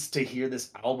needs to hear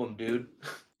this album, dude.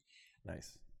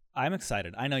 Nice. I'm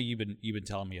excited. I know you've been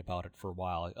telling me about it for a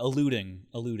while, alluding,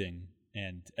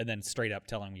 and then straight up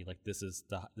telling me like this is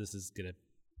gonna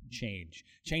change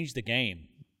the game.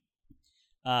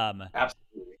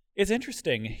 Absolutely. It's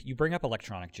interesting you bring up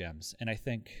Electronic Gems, and I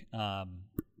think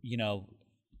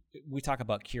we talk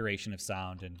about curation of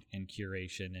sound and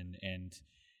curation, and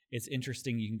it's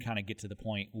interesting you can kind of get to the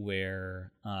point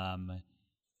where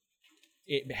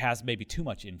it has maybe too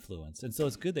much influence, and so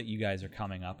it's good that you guys are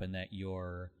coming up and that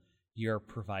you're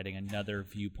providing another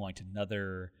viewpoint,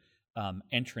 another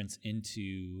entrance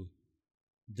into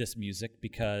this music,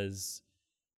 because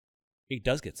it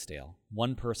does get stale.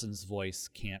 One person's voice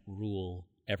can't rule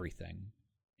everything,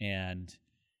 and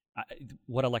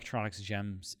what Electronics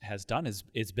Gems has done is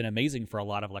it's been amazing for a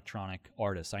lot of electronic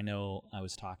artists. I know I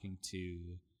was talking to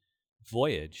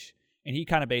Voyage, and he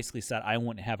kind of basically said, I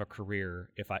wouldn't have a career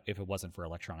if it wasn't for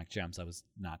Electronic Gems. I was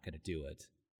not going to do it.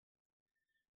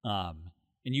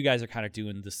 And you guys are kind of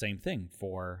doing the same thing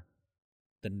for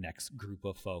the next group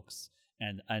of folks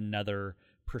and another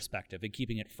perspective and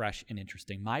keeping it fresh and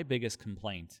interesting. My biggest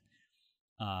complaint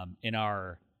in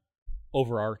our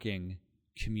overarching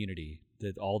community,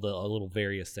 that all the little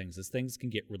various things, is things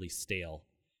can get really stale,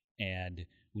 and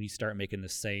when you start making the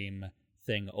same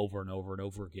thing over and over and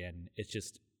over again, it's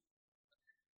just,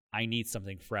 I need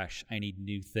something fresh. I need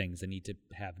new things. I need to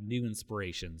have new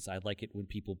inspirations. I like it when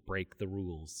people break the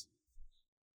rules.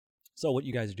 So what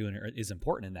you guys are doing is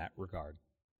important in that regard.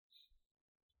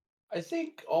 I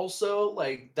think also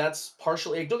like that's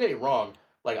partially like, don't get me wrong,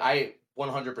 like I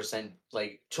 100%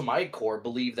 like to my core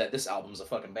believe that this album's a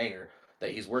fucking banger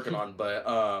that he's working on, but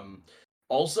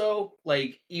also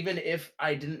like even if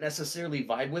I didn't necessarily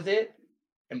vibe with it,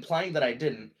 implying that I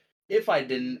didn't, if I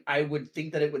didn't, I would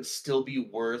think that it would still be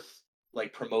worth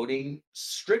like promoting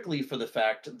strictly for the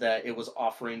fact that it was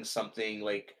offering something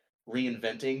like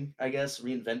reinventing, I guess,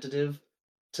 reinventative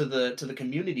to the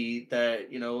community that,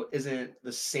 isn't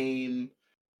the same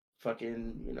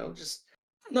fucking, just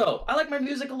no. I like my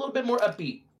music a little bit more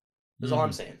upbeat. Is all I'm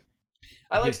Mm. saying.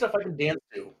 I I like hear. stuff I can dance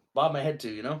to, bob my head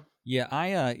to. Yeah,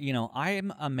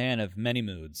 I'm a man of many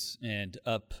moods, and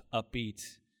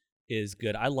upbeat is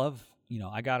good. I love,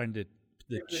 I got into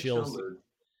the You're in the chill mood.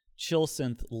 chill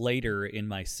synth later in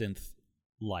my synth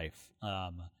life.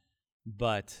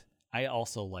 But I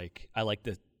like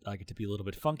it to be a little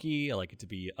bit funky. I like it to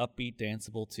be upbeat,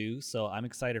 danceable too. So I'm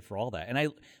excited for all that.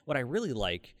 And what I really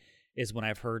like is when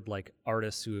I've heard like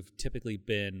artists who have typically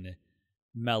been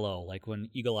mellow, like when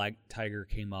Eagle Eye Tiger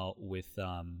came out with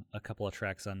a couple of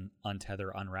tracks on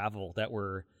Untether, Unravel that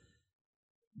were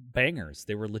bangers.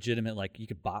 They were legitimate, like you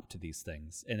could bop to these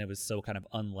things, and it was so kind of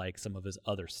unlike some of his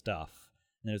other stuff,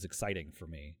 and it was exciting for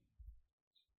me.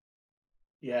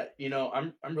 Yeah,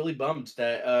 I'm really bummed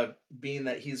that being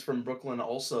that he's from Brooklyn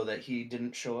also that he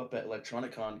didn't show up at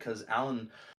Electronicon because Alan,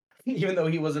 even though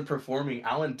he wasn't performing,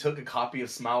 Alan took a copy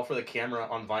of Smile for the Camera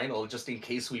on vinyl just in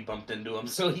case we bumped into him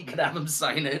so he could have him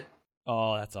sign it.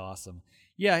 Oh, that's awesome.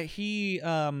 Yeah, he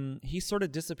sort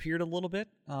of disappeared a little bit.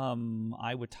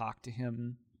 I would talk to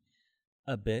him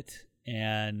a bit,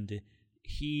 and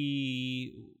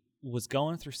he was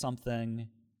going through something,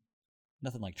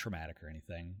 nothing like traumatic or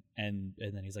anything. And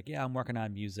then he's like, "Yeah, I'm working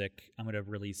on music. I'm gonna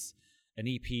release an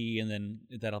EP, and then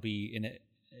that'll be in it,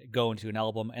 go into an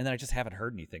album." And then I just haven't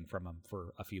heard anything from him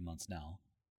for a few months now.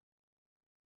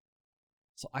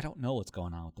 So I don't know what's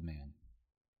going on with the man,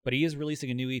 but he is releasing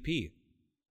a new EP.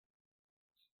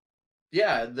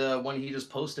 Yeah, the one he just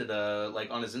posted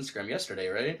like on his Instagram yesterday,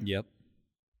 right? Yep.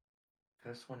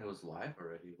 This one it was live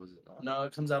already, was it not? No,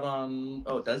 it comes out on.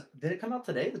 Oh, did it come out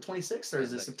today, the 26th, or Yeah,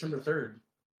 is it like September 3rd?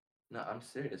 no, I'm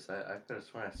serious. I could have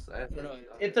sworn I I don't know.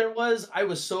 If there was, I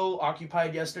was so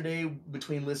occupied yesterday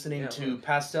between listening Yeah, to look.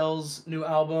 Pastel's new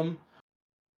album.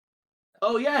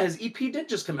 Oh yeah, his EP did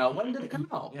just come out. When did it come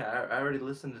out? Yeah, I already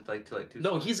listened to like two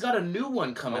No, songs. he's got a new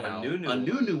one coming Oh, a out. new A new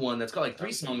one. new one that's got like three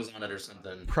Okay. songs on it or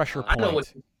something. Pressure I know what.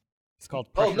 Point. It's called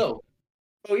Oh Pressure. no.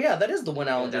 Oh yeah, that is the one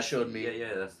Yeah, Alan just that's showed me.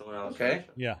 Yeah, that's the one I was Okay. trying to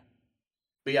show. Yeah.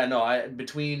 But yeah, no, I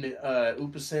between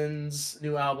Upasin's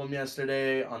new album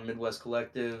yesterday on Midwest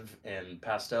Collective and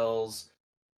Pastels,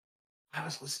 I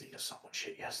was listening to so much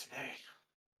shit yesterday.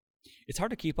 It's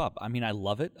hard to keep up. I mean, I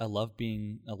love it. I love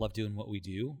doing what we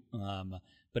do.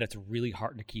 But it's really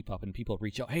hard to keep up. And people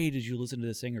reach out, "Hey, did you listen to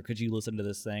this thing, or could you listen to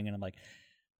this thing?" And I'm like,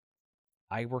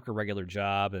 I work a regular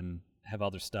job and have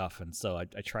other stuff, and so I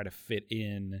try to fit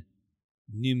in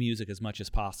new music as much as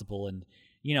possible. And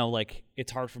like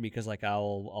it's hard for me because like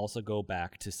I'll also go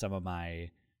back to some of my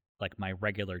my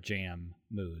regular jam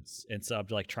moods, and so I'm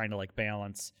like trying to like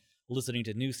balance listening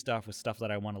to new stuff with stuff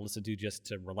that I want to listen to just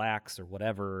to relax or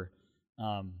whatever.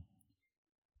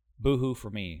 Boohoo for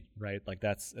me, right? Like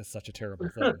that's such a terrible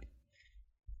thing.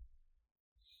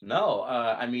 No,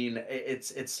 I mean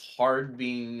it's hard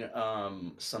being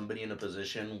somebody in a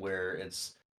position where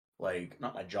it's like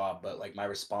not my job, but like my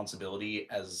responsibility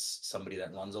as somebody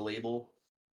that runs a label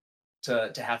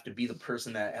to have to be the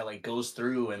person that like goes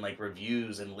through and like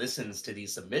reviews and listens to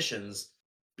these submissions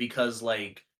because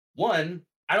like one,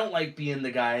 I don't like being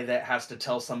the guy that has to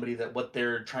tell somebody that what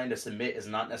they're trying to submit is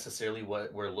not necessarily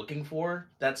what we're looking for.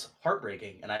 That's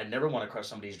heartbreaking and I never want to crush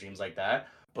somebody's dreams like that.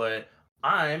 But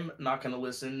I'm not going to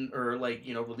listen or like,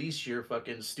 release your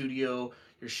fucking studio,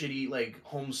 your shitty like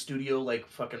home studio like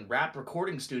fucking rap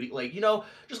recording studio like,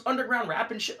 just underground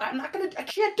rap and shit. I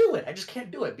can't do it. I just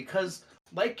can't do it because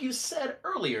like you said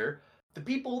earlier, the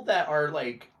people that are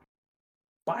like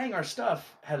buying our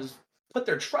stuff has put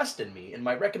their trust in me and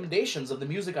my recommendations of the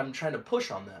music I'm trying to push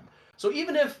on them. So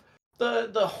even if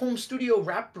the home studio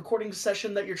rap recording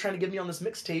session that you're trying to give me on this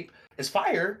mixtape is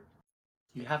fire,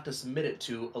 you have to submit it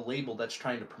to a label that's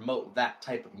trying to promote that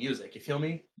type of music. You feel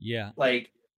me? Yeah. Like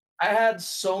I had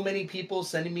so many people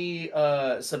sending me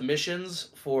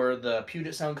submissions for the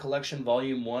Puget Sound Collection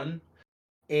Volume 1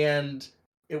 and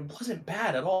it wasn't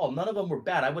bad at all. None of them were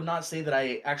bad. I would not say that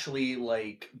I actually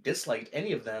like disliked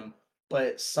any of them,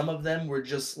 but some of them were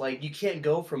just like you can't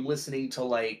go from listening to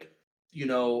like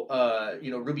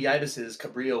Ruby Ibis's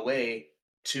Cabrillo Way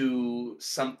to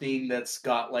something that's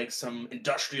got like some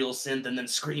industrial synth and then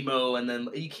screamo and then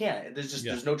you can't. Yeah.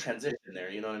 There's no transition there.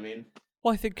 You know what I mean?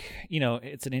 Well, I think,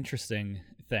 it's an interesting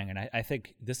thing, and I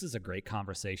think this is a great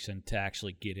conversation to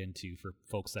actually get into for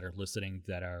folks that are listening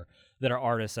that are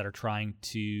artists that are trying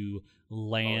to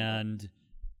land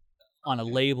on a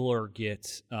label or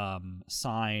get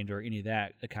signed or any of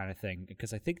that kind of thing.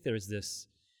 Because I think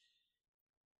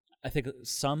I think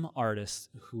some artists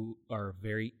who are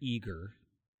very eager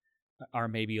are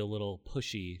maybe a little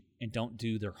pushy and don't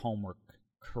do their homework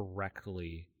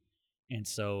correctly. And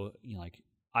so, like,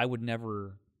 I would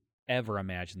never ever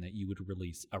imagine that you would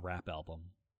release a rap album.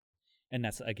 And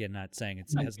that's, again, not saying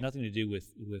it has nothing to do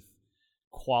with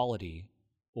quality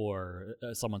or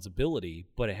someone's ability,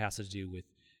 but it has to do with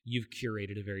you've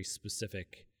curated a very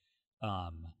specific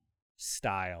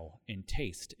style and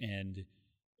taste, and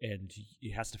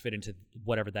it has to fit into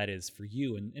whatever that is for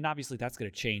you. And obviously that's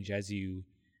going to change as you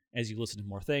listen to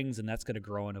more things, and that's going to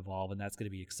grow and evolve, and that's going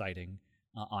to be exciting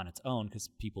on its own because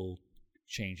people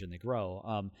change and they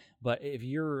grow. But if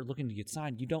you're looking to get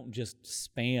signed, you don't just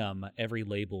spam every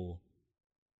label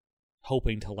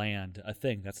hoping to land a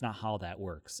thing. That's not how that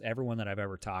works. Everyone that I've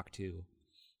ever talked to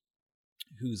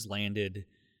who's landed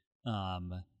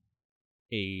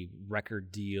a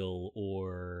record deal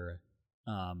or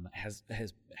has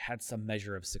had some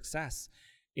measure of success,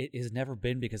 it has never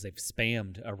been because they've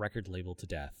spammed a record label to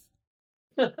death.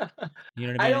 You know what I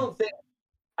mean? I don't think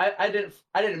I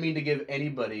didn't mean to give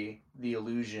anybody the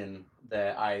illusion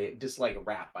that I dislike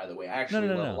rap. By the way, I actually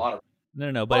love a lot of.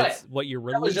 No. But But it's what you're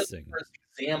that was just the releasing. first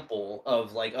example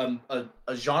of like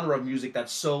a genre of music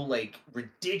that's so like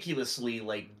ridiculously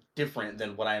like different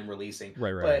than what I'm releasing.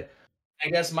 Right. But I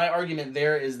guess my argument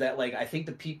there is that like I think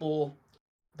the people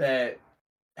that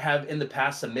have in the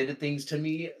past submitted things to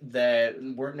me that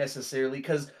weren't necessarily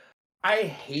because I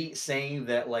hate saying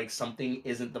that like something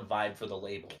isn't the vibe for the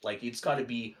label. Like it's got to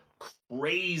be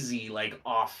crazy like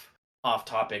off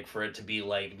topic for it to be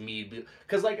like me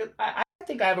because like I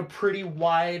think I have a pretty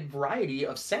wide variety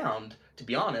of sound to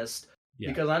be honest Yeah.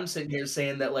 because I'm sitting here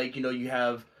saying that like you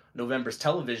have November's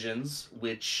Televisions,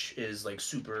 which is like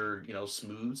super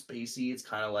smooth spacey. It's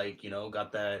kind of like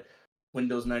got that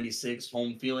Windows 96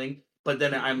 home feeling. But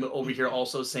then I'm over here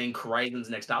also saying Horizon's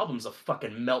next album's a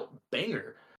fucking melt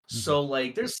banger. So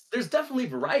like there's definitely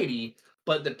variety,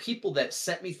 but the people that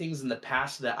sent me things in the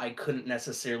past that I couldn't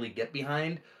necessarily get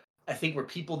behind, I think were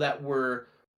people that were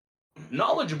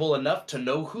knowledgeable enough to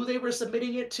know who they were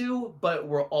submitting it to, but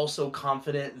were also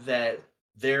confident that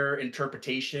their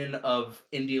interpretation of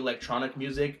indie electronic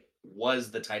music was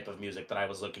the type of music that I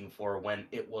was looking for when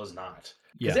it was not.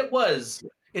 Because it was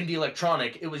indie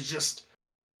electronic, it was just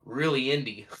really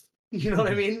indie. You know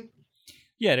what I mean?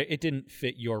 Yeah, it didn't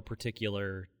fit your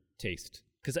particular taste.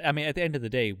 Because I mean, at the end of the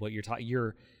day, what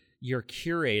you're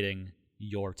curating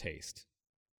your taste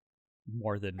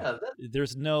more than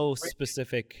there's no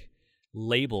specific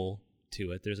label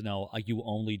to it. There's no you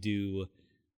only do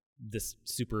this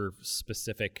super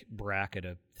specific bracket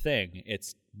of thing.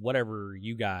 It's whatever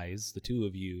you guys, the two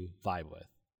of you, vibe with.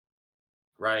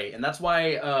 Right, and that's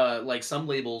why like some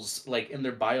labels like in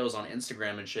their bios on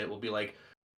Instagram and shit will be like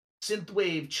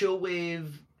synthwave, chill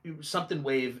wave, something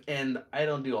wave, and I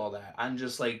don't do all that. I'm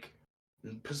just like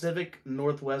Pacific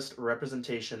Northwest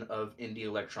representation of indie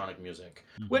electronic music,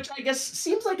 which I guess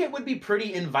seems like it would be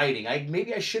pretty inviting.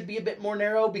 Maybe I should be a bit more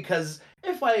narrow because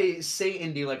if I say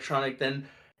indie electronic, then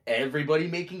everybody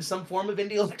making some form of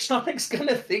indie electronic's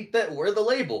gonna think that we're the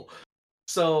label.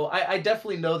 So I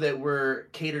definitely know that we're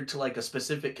catered to like a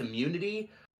specific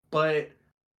community, but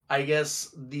I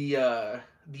guess the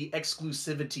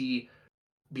exclusivity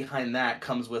behind that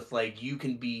comes with like you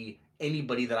can be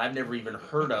anybody that I've never even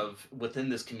heard of within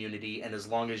this community, and as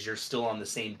long as you're still on the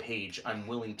same page, I'm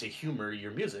willing to humor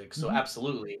your music. So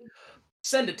absolutely,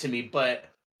 send it to me. But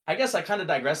I guess I kind of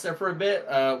digressed there for a bit.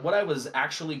 What I was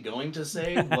actually going to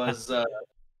say was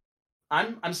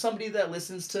I'm somebody that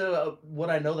listens to what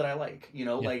I know that I like.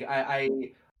 Like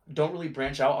I don't really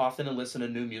branch out often and listen to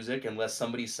new music unless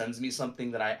somebody sends me something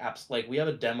that I like. We have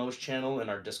a demos channel in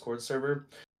our Discord server,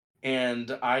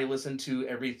 and I listen to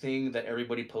everything that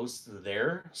everybody posts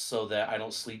there so that I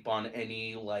don't sleep on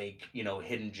any like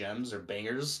hidden gems or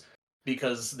bangers,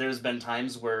 because there's been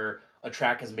times where a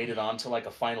track has made it onto like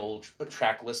a final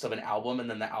track list of an album, and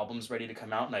then the album's ready to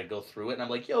come out, and I go through it and I'm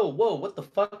like, yo, whoa, what the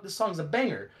fuck, this song's a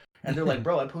banger. And they're like,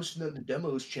 bro, I posted it on the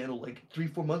demos channel like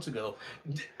 3-4 months ago.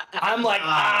 I'm like,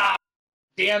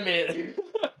 damn it.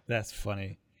 That's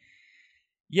funny.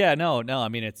 Yeah, no. I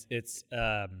mean, it's.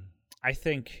 I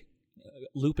think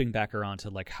looping back around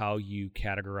to like how you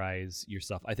categorize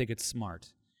yourself, I think it's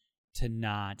smart. to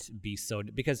not be so,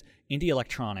 because indie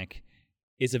electronic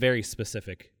is a very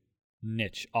specific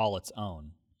niche all its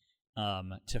own.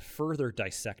 To further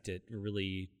dissect it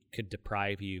really could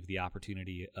deprive you of the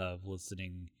opportunity of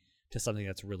listening to something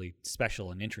that's really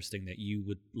special and interesting that you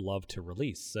would love to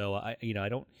release. So I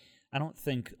don't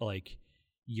think like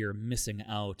you're missing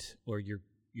out or you're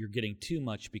getting too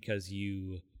much because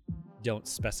you don't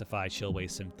specify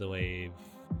chillwave, synthwave.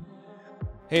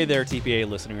 Hey there, TPA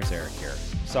listeners, Eric here.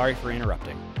 Sorry for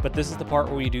interrupting, but this is the part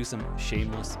where we do some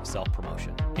shameless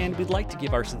self-promotion. And we'd like to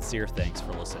give our sincere thanks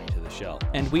for listening to the show.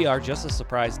 And we are just as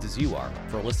surprised as you are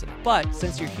for listening. But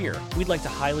since you're here, we'd like to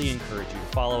highly encourage you to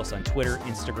follow us on Twitter,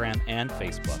 Instagram, and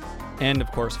Facebook. And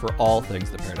of course, for all things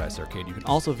The Paradise Arcade, you can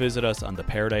also visit us on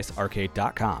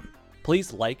theparadisearcade.com.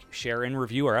 Please like, share, and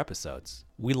review our episodes.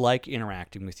 We like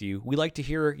interacting with you. We like to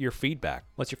hear your feedback.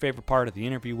 What's your favorite part of the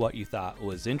interview? What you thought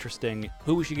was interesting?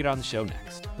 Who we should get on the show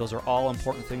next? Those are all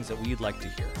important things that we'd like to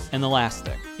hear. And the last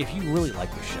thing, if you really like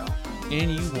the show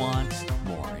and you want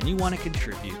more and you want to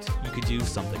contribute, you could do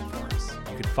something for us.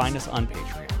 You could find us on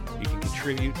Patreon. You can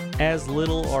contribute as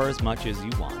little or as much as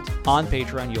you want. On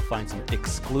Patreon, you'll find some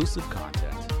exclusive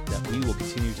content that we will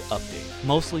continue to update.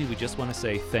 Mostly, we just want to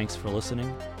say thanks for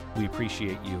listening. We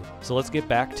appreciate you. So let's get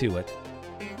back to it.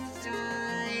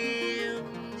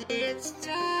 It's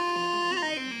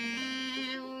time.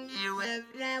 You have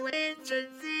now entered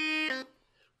the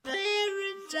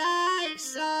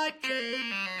Paradise Arcade.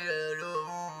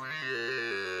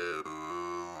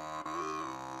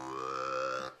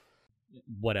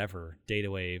 Whatever, data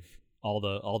wave, all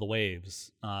the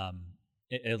waves.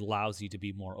 It allows you to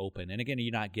be more open. And again,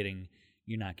 you're not getting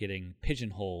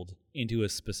pigeonholed into a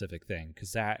specific thing,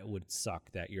 because that would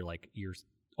suck that you're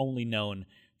only known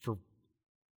for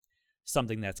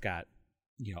something that's got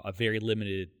a very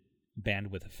limited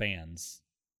bandwidth of fans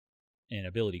and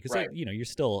ability, because Right. you're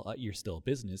still a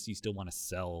business. You still want to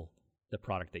sell the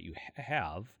product that you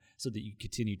have so that you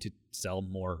continue to sell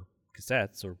more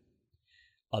cassettes or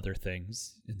other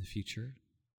things in the future.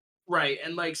 Right,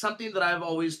 and like something that I've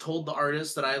always told the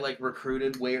artists that I like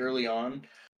recruited way early on,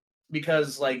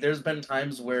 because like there's been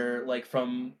times where like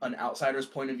from an outsider's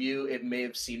point of view it may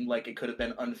have seemed like it could have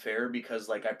been unfair, because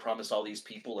like I promised all these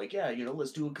people like, yeah,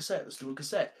 let's do a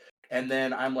cassette, and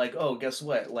then I'm like, oh, guess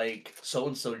what, like so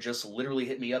and so just literally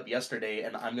hit me up yesterday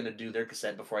and I'm gonna do their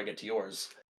cassette before I get to yours.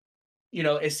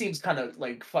 It seems kind of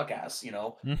like fuck ass.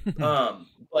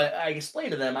 But I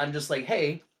explained to them, I'm just like,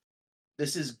 hey,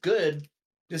 this is good.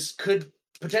 This could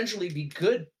potentially be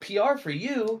good PR for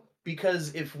you,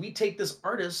 because if we take this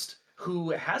artist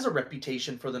who has a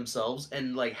reputation for themselves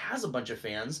and like has a bunch of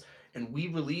fans, and we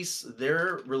release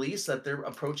their release that they're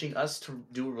approaching us to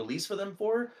do a release for them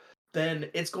for, then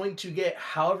it's going to get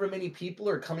however many people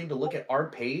are coming to look at our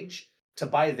page to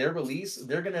buy their release.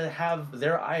 They're going to have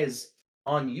their eyes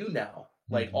on you now.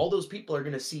 Like all those people are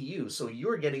going to see you. So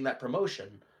you're getting that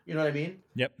promotion. You know what I mean?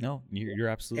 Yep. No, you're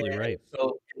absolutely And right.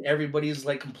 so everybody's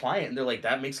like compliant, and they're like,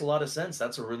 that makes a lot of sense.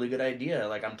 That's a really good idea.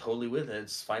 Like, I'm totally with it.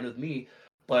 It's fine with me.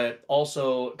 But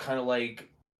also kind of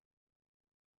like,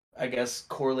 I guess,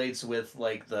 correlates with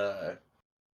like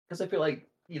because I feel like,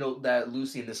 that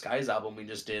Lucy in Disguise album we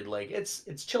just did, like it's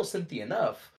chill synthy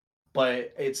enough,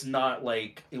 but it's not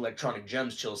like Electronic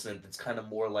Gems chill synth. It's kind of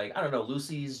more like, I don't know,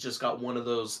 Lucy's just got one of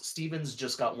those, Steven's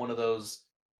just got one of those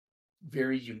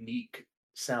very unique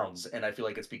sounds, and I feel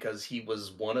like it's because he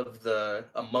was one of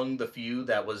among the few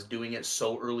that was doing it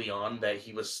so early on that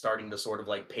he was starting to sort of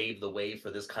like pave the way for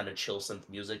this kind of chill synth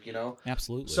music.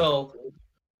 Absolutely.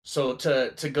 So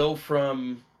to go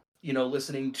from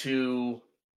listening to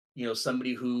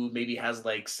somebody who maybe has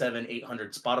like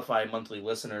 700-800 Spotify monthly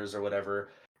listeners or whatever,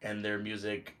 and their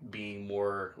music being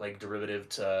more like derivative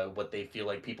to what they feel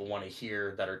like people want to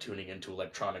hear that are tuning into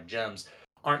Electronic Gems,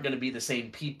 aren't going to be the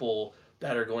same people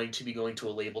that are going to be going to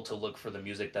a label to look for the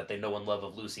music that they know and love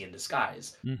of Lucy in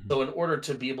Disguise. So in order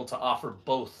to be able to offer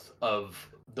both of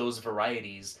those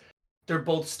varieties, they're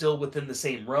both still within the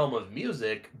same realm of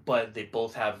music, but they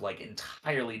both have like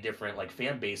entirely different like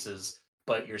fan bases,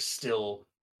 but you're still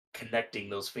connecting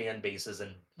those fan bases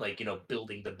and like,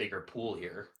 building the bigger pool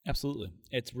here. Absolutely.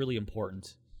 It's really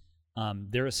important.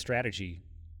 There is strategy.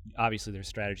 Obviously, there's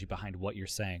strategy behind what you're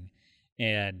saying.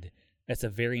 And that's a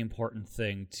very important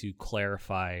thing to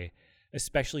clarify,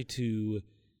 especially to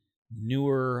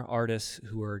newer artists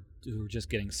who are just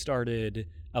getting started,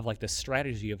 of like the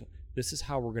strategy of, this is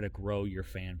how we're going to grow your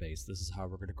fan base. This is how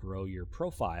we're going to grow your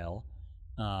profile.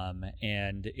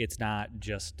 And it's not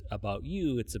just about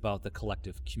you, it's about the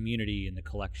collective community and the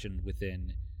collection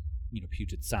within,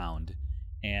 Puget Sound.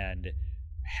 And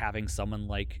having someone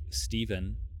like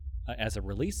Steven as a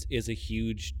release is a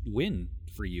huge win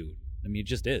for you. I mean, it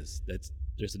just is.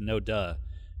 There's no duh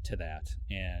to that.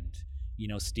 And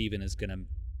Steven is gonna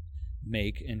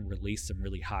make and release some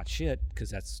really hot shit because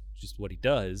that's just what he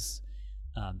does.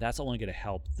 That's only going to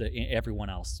help everyone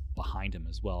else behind him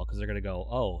as well, because they're going to go,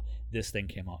 oh, this thing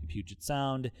came out in Puget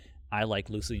Sound. I like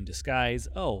Lucy in Disguise.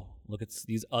 Oh, look at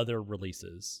these other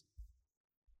releases.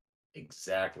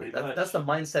 Exactly. That's the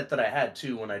mindset that I had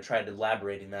too when I tried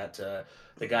elaborating that to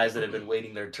the guys that have been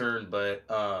waiting their turn. But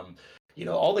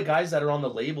all the guys that are on the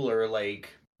label are like,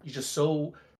 you just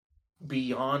so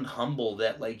beyond humble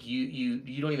that like you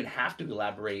don't even have to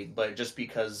elaborate, but just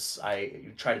because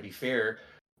I try to be fair,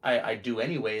 I do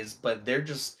anyways. But they're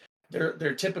just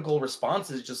their typical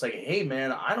response is just like, hey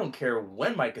man, I don't care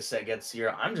when my cassette gets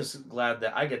here, I'm just glad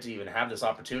that I get to even have this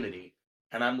opportunity.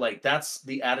 And I'm like, that's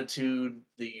the attitude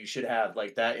that you should have.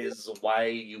 Like, that is why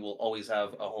you will always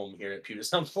have a home here at Puget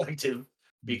Sound Collective,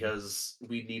 because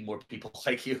we need more people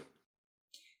like you.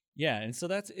 Yeah, and so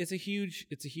it's a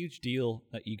huge deal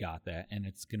that you got that, and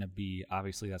it's gonna be,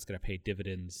 obviously that's gonna pay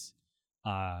dividends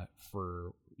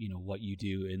for what you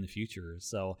do in the future.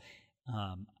 So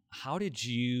how did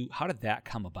that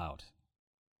come about,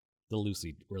 the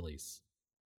Lucy release?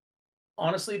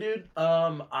 Honestly, dude,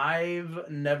 I've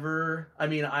never. I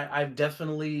mean, I've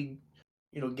definitely,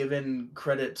 given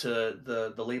credit to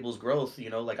the label's growth.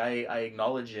 Like I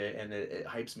acknowledge it and it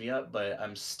hypes me up. But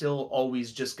I'm still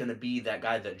always just gonna be that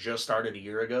guy that just started a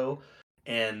year ago,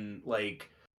 and like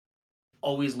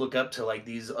always look up to like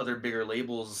these other bigger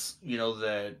labels,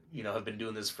 that have been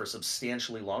doing this for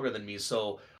substantially longer than me.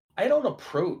 So I don't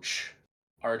approach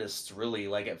artists really.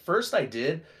 Like at first I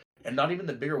did, and not even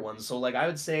the bigger ones. So like I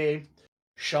would say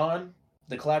Sean,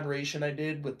 the collaboration I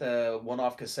did with the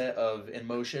one-off cassette of In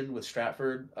Motion with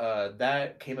Stratford,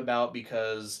 that came about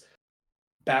because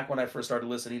back when I first started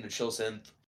listening to chill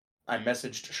synth, I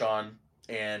messaged Sean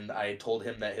and I told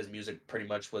him that his music pretty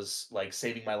much was like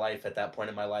saving my life at that point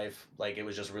in my life. Like it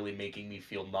was just really making me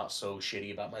feel not so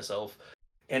shitty about myself.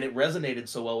 And it resonated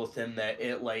so well with him that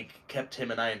it like kept him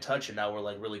and I in touch, and now we're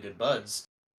like really good buds.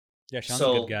 Yeah, Sean's a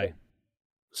good So guy.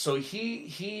 so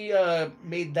he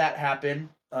made that happen,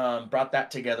 brought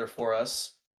that together for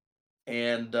us,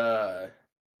 and I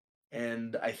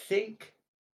think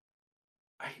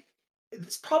I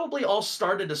it's probably all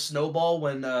started to snowball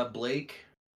when Blake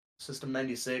System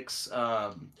 96,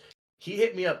 he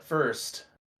hit me up first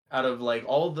out of like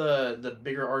all the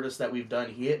bigger artists that we've done.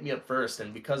 He hit me up first,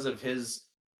 and because of his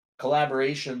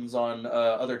collaborations on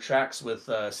other tracks with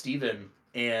Steven,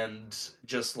 and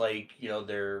just like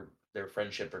their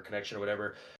friendship or connection or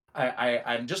whatever.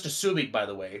 I'm just assuming, by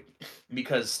the way,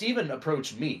 because Steven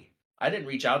approached me. I didn't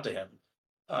reach out to him.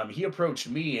 He approached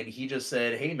me and he just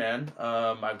said, "Hey man,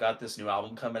 I've got this new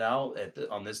album coming out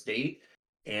on this date,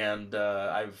 and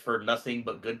I've heard nothing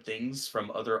but good things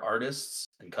from other artists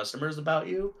and customers about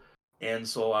you, and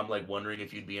so I'm like wondering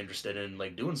if you'd be interested in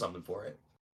like doing something for it."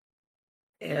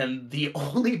 And the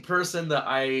only person that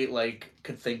I like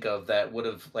could think of that would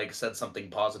have like said something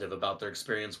positive about their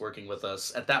experience working with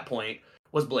us at that point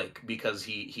was Blake, because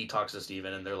he talks to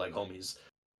Steven and they're like homies.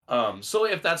 So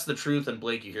if that's the truth, and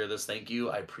Blake, you hear this, thank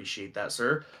you. I appreciate that,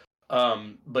 sir.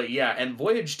 But yeah, and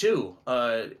Voyage too.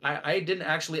 I didn't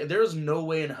actually. There's no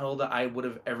way in hell that I would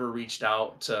have ever reached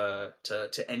out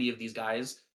to any of these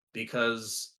guys,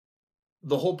 because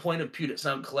the whole point of Puget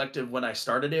Sound Collective when I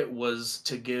started it was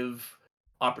to give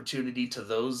opportunity to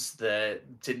those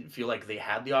that didn't feel like they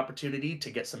had the opportunity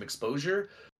to get some exposure.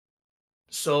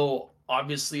 So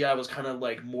obviously, I was kind of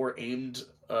like more aimed,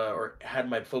 or had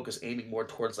my focus aiming more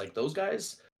towards like those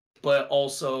guys, but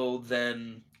also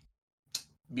then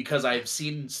because I've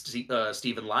seen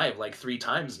Steven live like 3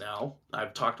 times now.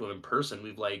 I've talked to him in person.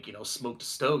 We've like smoked a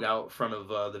stove out front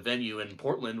of the venue in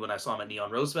Portland when I saw him at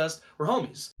Neon Rose Fest. We're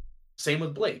homies. Same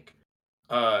with Blake.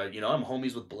 I'm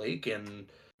homies with Blake, and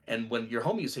when your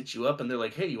homies hit you up and they're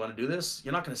like, "Hey, you want to do this?"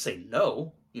 You're not gonna say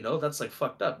no. That's like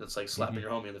fucked up. That's like slapping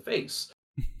your homie in the face.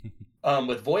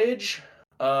 With Voyage,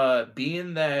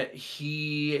 being that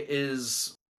he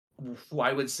is, who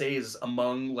I would say is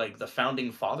among like the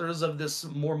founding fathers of this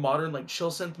more modern like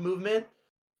chill synth movement,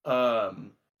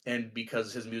 um, and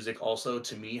because his music also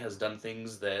to me has done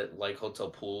things that like Hotel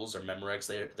Pools or Memorex,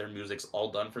 their music's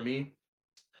all done for me.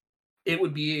 It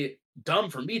would be dumb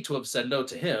for me to have said no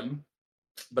to him,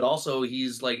 but also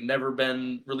he's like never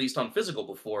been released on physical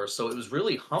before, so it was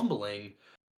really humbling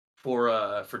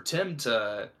for Tim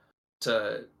to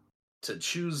to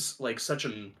choose like such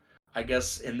an, I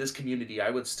guess in this community I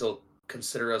would still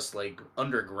consider us like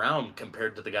underground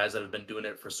compared to the guys that have been doing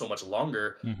it for so much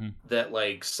longer, Mm-hmm. that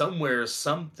like somewhere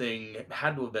something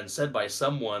had to have been said by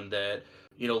someone that,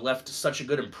 left such a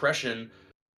good impression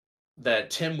that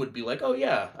Tim would be like, "Oh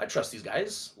yeah, I trust these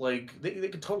guys. Like they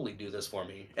could totally do this for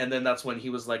me." And then that's when he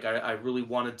was like, I really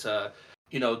wanted to,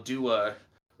 do a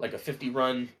like a 50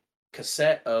 run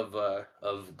cassette of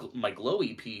my Glow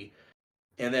EP.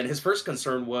 And then his first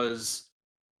concern was,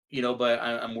 but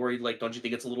I'm worried, like, don't you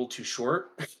think it's a little too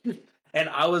short? And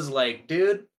I was like,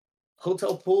 dude,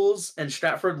 Hotel Pools and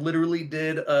Stratford literally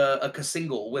did a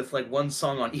single with like one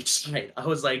song on each side. I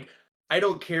was like, I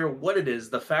don't care what it is.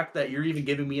 The fact that you're even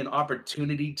giving me an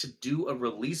opportunity to do a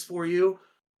release for you,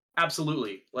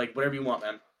 absolutely. Like, whatever you want,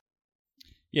 man.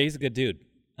 Yeah, he's a good dude.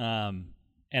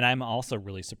 And I'm also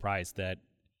really surprised that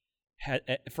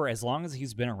for as long as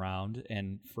he's been around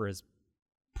and for his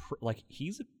like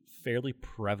he's a fairly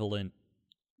prevalent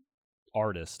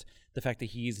artist. The fact that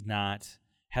he's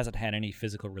hasn't had any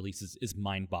physical releases is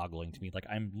mind-boggling to me. Like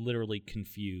I'm literally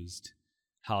confused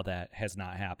how that has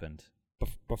not happened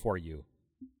before you.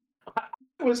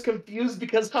 I was confused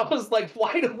because I was like,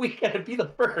 why do we gotta be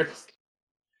the first?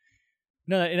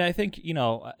 No, and I think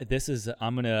this is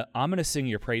I'm gonna sing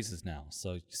your praises now.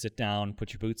 So sit down,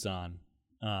 put your boots on,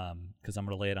 because I'm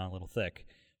gonna lay it on a little thick.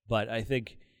 But I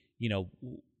think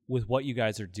with what you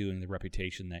guys are doing, the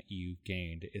reputation that you've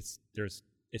gained, it's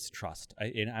trust.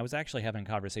 I was actually having a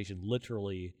conversation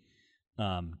literally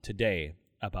today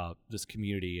about this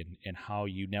community and how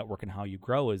you network and how you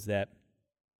grow. Is that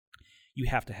you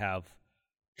have to have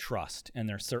trust, and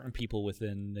there are certain people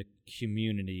within the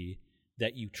community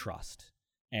that you trust,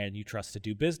 and you trust to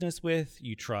do business with,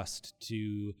 you trust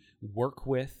to work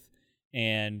with.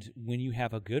 And when you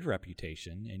have a good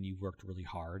reputation and you've worked really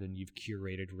hard and you've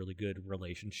curated really good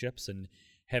relationships and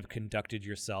have conducted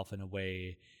yourself in a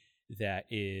way that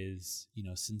is,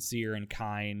 sincere and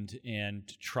kind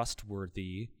and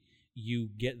trustworthy, you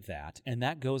get that. And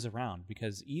that goes around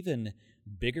because even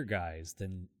bigger guys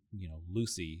than,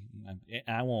 Lucy,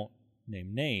 I won't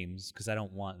name names because I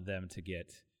don't want them to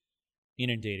get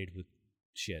inundated with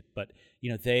shit, but,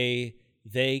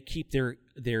 they keep their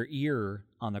ear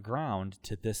on the ground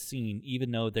to this scene, even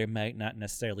though they might not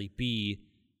necessarily be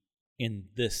in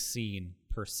this scene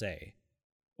per se,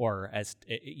 or as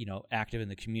active in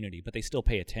the community, but they still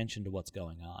pay attention to what's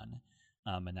going on,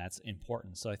 and that's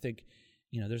important. So I think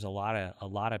there's a lot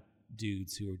of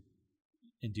dudes who are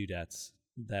and dudettes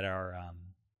that are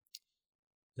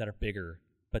bigger,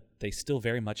 but they still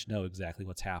very much know exactly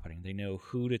what's happening. They know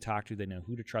who to talk to. They know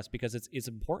who to trust because it's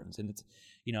important. And it's,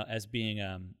 as being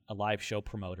a live show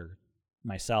promoter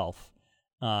myself,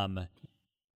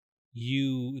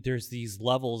 there's these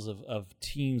levels of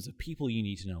teams of people you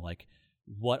need to know, like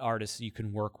what artists you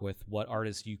can work with, what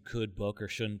artists you could book or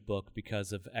shouldn't book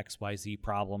because of XYZ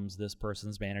problems. This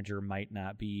person's manager might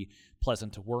not be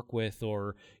pleasant to work with,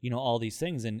 or, all these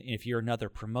things. And if you're another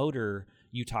promoter,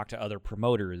 you talk to other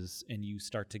promoters and you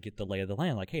start to get the lay of the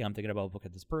land. Like, hey, I'm thinking about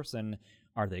booking this person.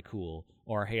 Are they cool?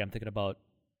 Or, hey, I'm thinking about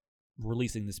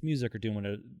releasing this music or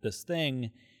doing this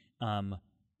thing.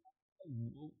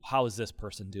 How is this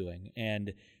person doing?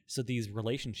 And so these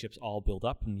relationships all build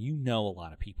up, and a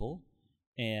lot of people.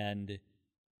 And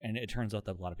it turns out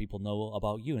that a lot of people know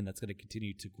about you, and that's going to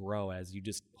continue to grow as you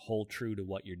just hold true to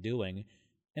what you're doing.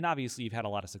 And obviously you've had a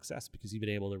lot of success because you've been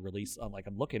able to release, I'm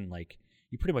looking like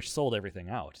you pretty much sold everything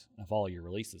out of all your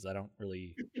releases. I don't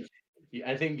really...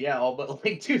 I think, all but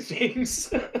like 2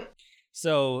 things.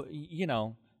 So,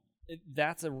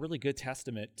 that's a really good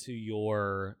testament to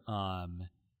your,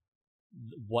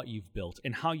 what you've built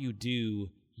and how you do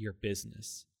your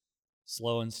business.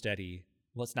 Slow and steady.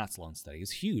 Well, it's not slow and steady.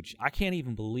 It's huge. I can't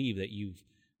even believe that you've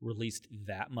released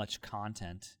that much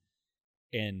content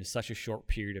in such a short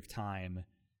period of time,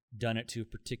 done it to a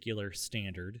particular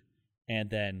standard, and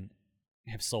then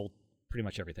have sold pretty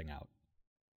much everything out.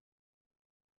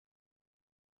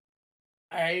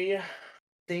 I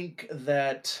think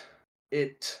that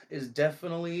it is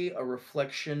definitely a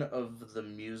reflection of the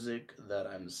music that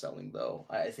I'm selling, though.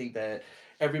 I think that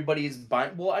everybody's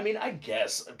buying. Well, I mean, I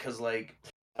guess, because, like,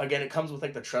 again, it comes with,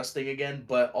 like, the trust thing again,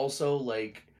 but also,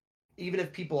 like, even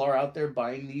if people are out there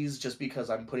buying these just because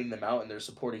I'm putting them out and they're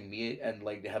supporting me and,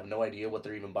 like, they have no idea what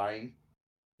they're even buying,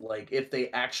 like, if they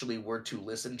actually were to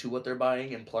listen to what they're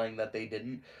buying, implying that they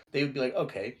didn't, they would be like,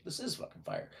 okay, this is fucking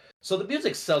fire. So the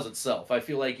music sells itself. I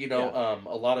feel like, a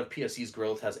lot of PSE's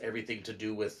growth has everything to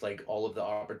do with, like, all of the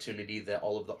opportunity that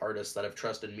all of the artists that have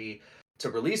trusted me to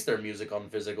release their music on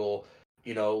physical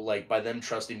you know, like by them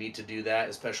trusting me to do that,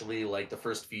 especially like the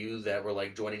first few that were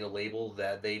like joining a label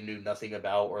that they knew nothing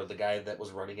about, or the guy that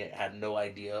was running it had no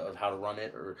idea of how to run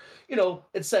it, or you know,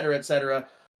 et cetera, et cetera.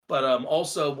 But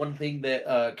also one thing that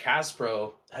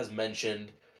Caspro has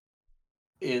mentioned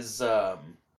is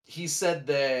he said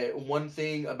that one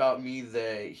thing about me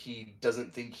that he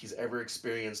doesn't think he's ever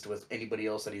experienced with anybody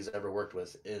else that he's ever worked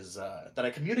with is that I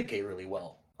communicate really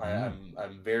well.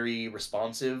 I'm very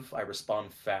responsive. I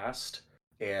respond fast,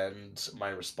 and my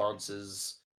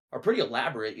responses are pretty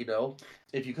elaborate. You know,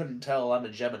 if you couldn't tell, I'm a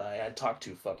Gemini. I talk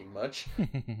too fucking much.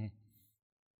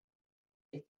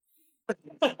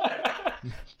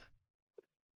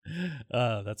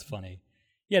 That's funny.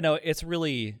 Yeah, no, it's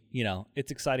really,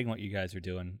 it's exciting what you guys are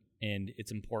doing, and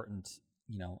it's important.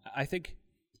 I think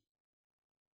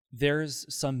there's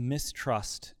some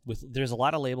mistrust there's a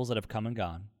lot of labels that have come and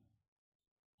gone,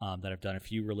 that have done a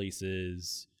few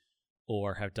releases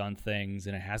or have done things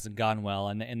and it hasn't gone well,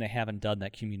 and they haven't done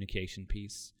that communication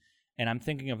piece. And I'm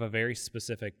thinking of a very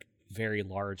specific, very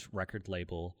large record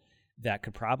label that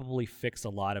could probably fix a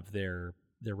lot of their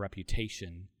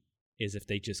reputation is if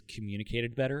they just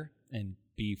communicated better and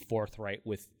be forthright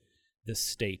with the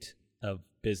state of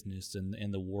business and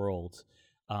in the world.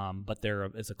 But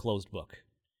it's a closed book,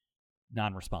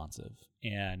 non-responsive,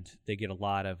 and they get a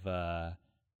lot of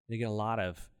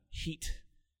heat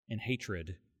and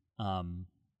hatred.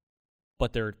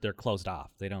 But they're closed off.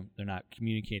 They're not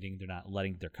communicating. They're not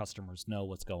letting their customers know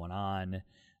what's going on.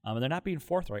 And they're not being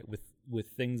forthright with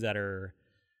things that are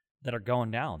going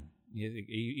down,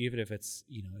 even if it's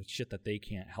it's shit that they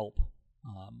can't help.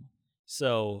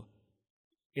 So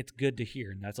it's good to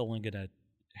hear, and that's only going to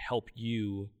help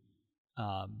you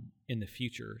in the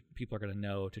future. People are going to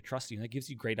know to trust you, and that gives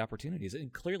you great opportunities.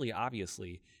 And clearly,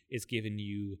 obviously, it's given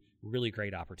you really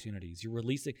great opportunities. You're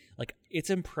releasing, like, it's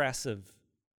impressive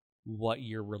what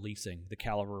you're releasing, the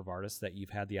caliber of artists that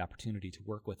you've had the opportunity to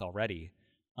work with already.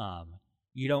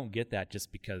 You don't get that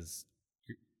just because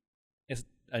it's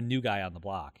a new guy on the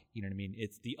block. You know what I mean?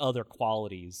 It's the other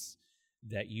qualities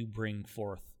that you bring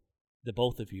forth, the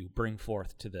both of you bring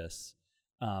forth to this,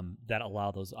 that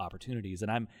allow those opportunities.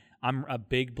 And I'm a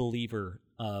big believer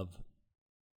of,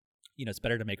 it's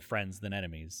better to make friends than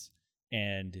enemies,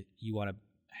 and you want to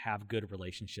have good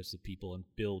relationships with people and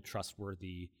build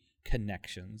trustworthy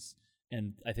connections.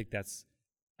 And I think that's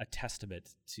a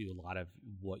testament to a lot of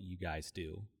what you guys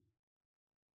do.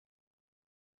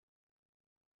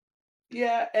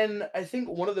 Yeah, and I think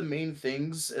one of the main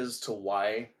things as to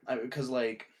why, because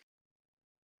like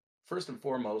first and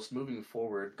foremost, moving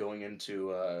forward, going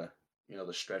into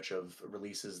the stretch of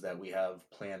releases that we have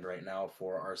planned right now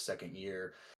for our second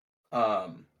year,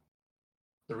 um,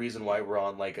 the reason why we're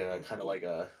on like a kind of like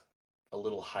a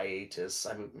little hiatus.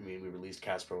 I mean, we released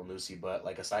Casper and Lucy, but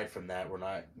like aside from that, we're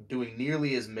not doing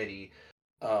nearly as many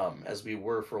as we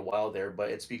were for a while there.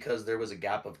 But it's because there was a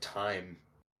gap of time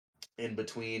in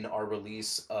between our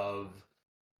release of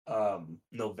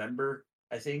November,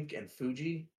 I think, and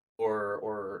Fuji,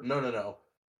 or no.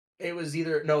 It was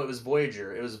either no, it was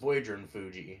Voyager. It was Voyager and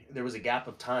Fuji. There was a gap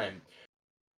of time,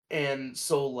 and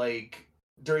so like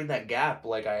during that gap,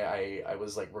 like I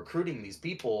was like recruiting these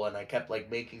people, and I kept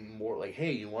like making more like,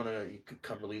 hey, you could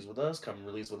come release with us, come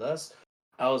release with us.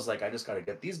 I was like, I just got to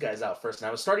get these guys out first, and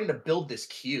I was starting to build this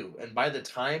queue. And by the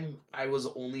time I was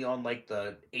only on like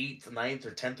the 8th, 9th,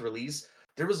 or 10th release,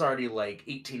 there was already like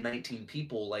 18, 19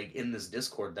 people like in this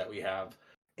Discord that we have.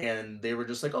 And they were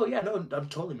just like, oh yeah, no, I'm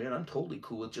totally, man, I'm totally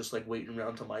cool with just like waiting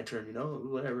around till my turn,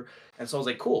 whatever. And so I was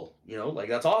like, cool, like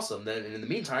that's awesome. Then in the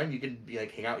meantime, you can be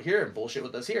like hang out here and bullshit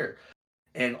with us here,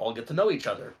 and all get to know each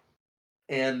other.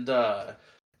 And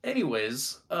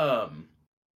anyways,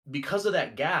 because of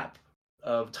that gap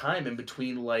of time in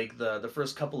between like the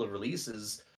first couple of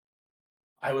releases,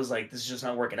 I was like, this is just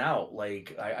not working out.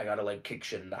 Like, I gotta like kick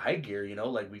shit into high gear,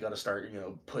 Like, we gotta start,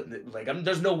 putting it. Like,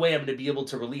 there's no way I'm gonna be able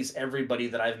to release everybody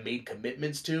that I've made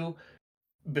commitments to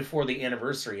before the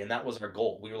anniversary, and that was our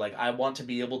goal. We were like, I want to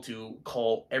be able to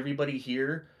call everybody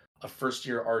here a first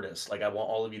year artist. Like, I want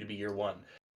all of you to be year one.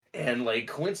 And like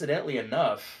coincidentally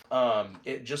enough,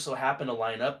 it just so happened to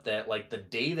line up that like the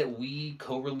day that we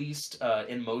co-released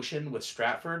In Motion with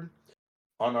Stratford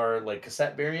on our like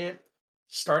cassette variant,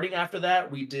 starting after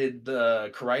that we did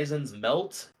the Horizons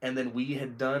Melt, and then we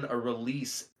had done a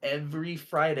release every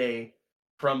Friday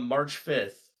from March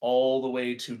 5th all the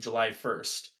way to July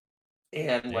 1st.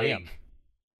 And Damn. like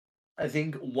I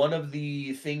think one of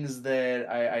the things that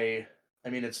I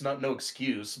mean it's not no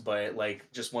excuse, but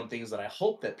like just one things that I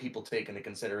hope that people take into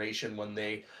consideration when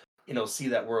they, see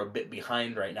that we're a bit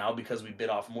behind right now because we bit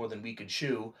off more than we could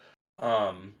chew.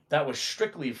 That was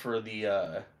strictly for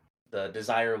the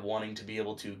desire of wanting to be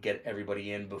able to get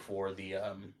everybody in before the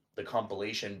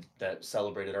compilation that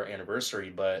celebrated our anniversary.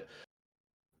 But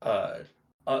uh,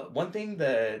 one thing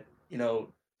that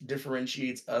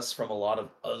differentiates us from a lot of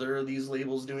other of these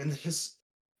labels doing this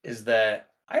is that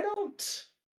I don't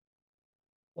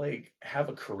like have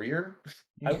a career.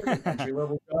 I work an entry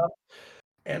level job.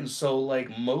 And so, like,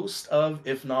 most of,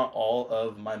 if not all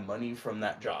of my money from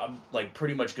that job, like,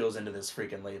 pretty much goes into this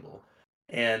freaking label.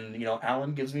 And,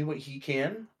 Alan gives me what he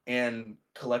can, and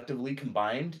collectively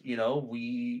combined,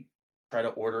 we try to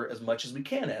order as much as we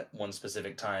can at one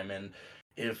specific time. And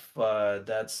if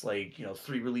that's like,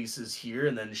 three releases here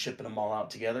and then shipping them all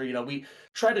out together, we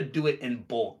try to do it in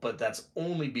bulk, but that's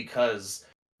only because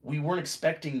we weren't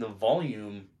expecting the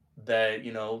volume that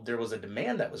there was a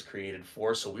demand that was created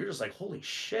for, so we were just like, holy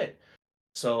shit.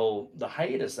 So the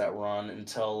hiatus that we're on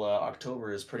until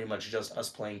October is pretty much just us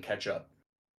playing catch up.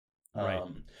 Right.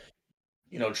 um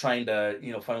Trying to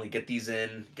finally get these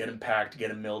in, get them packed, get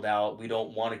them milled out. We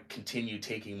don't want to continue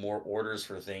taking more orders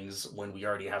for things when we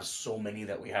already have so many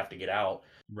that we have to get out.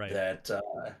 Right. That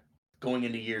going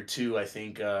into year two, I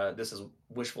think this is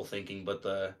wishful thinking, but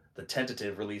the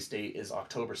tentative release date is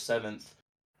October 7th.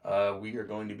 We are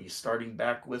going to be starting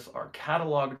back with our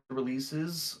catalog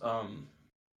releases,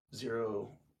 0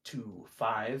 to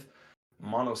 5.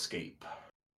 Monoscape.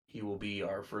 He will be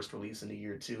our first release into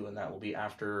year two, and that will be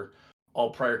after all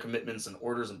prior commitments and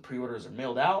orders and pre-orders are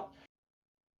mailed out.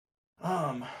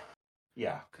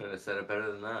 Yeah. Couldn't have said it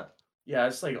better than that. Yeah,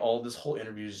 it's like all this whole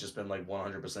interview has just been like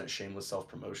 100% shameless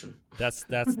self-promotion. That's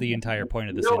the entire point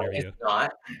of this No, interview. it's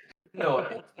not. No,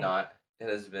 it's not. It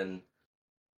has been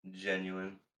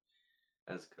genuine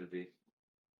as could be.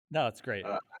 No, it's great.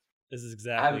 Uh, This is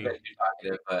I haven't exactly. been too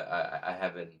talkative, but I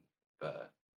have been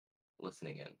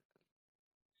listening in.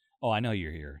 Oh, I know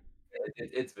you're here.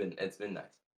 It's been nice.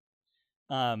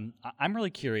 I'm really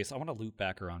curious. I want to loop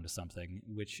back around to something,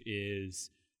 which is,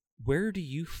 where do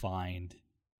you find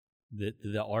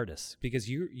the artists? Because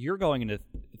you're going into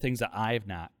things that I've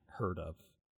not heard of.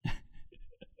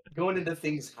 Going into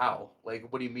things how? Like,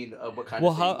 what do you mean? What kind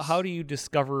Well, of things? how do you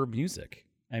discover music?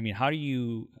 I mean, how do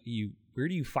you where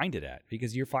do you find it at?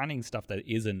 Because you're finding stuff that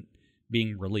isn't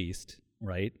being released,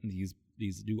 right?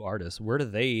 These new artists. Where do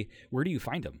you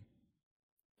find them?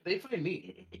 They find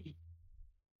me.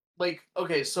 Like,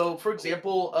 okay, so for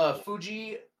example,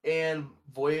 Fuji and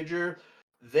Voyager,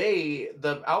 the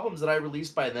albums that I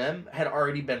released by them had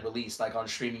already been released, like on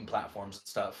streaming platforms and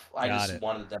stuff. I Got just it.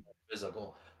 wanted them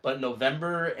physical. But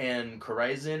November and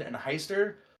Horizon and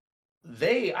Heister,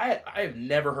 I have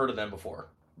never heard of them before.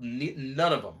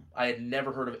 None of them. I had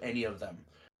never heard of any of them.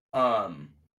 Um,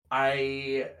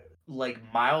 I like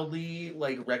mildly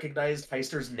like recognized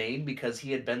Heister's name because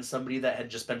he had been somebody that had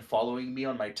just been following me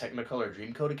on my Technicolor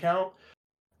Dreamcoat account.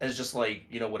 As just like,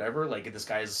 whatever, like this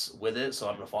guy's with it, so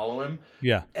I'm gonna follow him.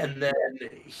 Yeah. And then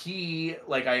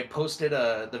I posted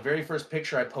the very first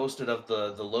picture I posted of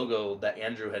the logo that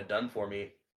Andrew had done for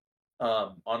me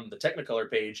on the Technicolor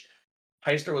page.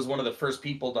 Heister was one of the first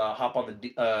people to hop on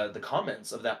the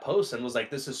comments of that post and was like,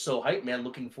 "This is so hype, man!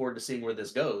 Looking forward to seeing where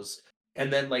this goes."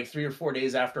 And then like 3 or 4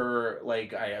 days after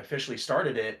like I officially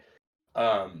started it,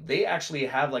 they actually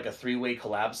have like a three-way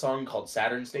collab song called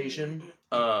Saturn Station.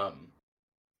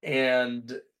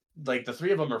 And like the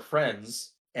three of them are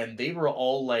friends, and they were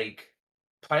all like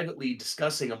privately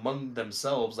discussing among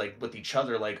themselves, like with each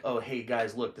other, like, "Oh, hey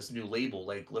guys, look, this new label,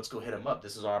 like, let's go hit them up.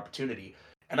 This is our opportunity."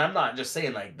 And I'm not just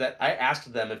saying like that. I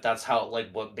asked them if that's how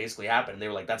like what basically happened. And they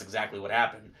were like, "That's exactly what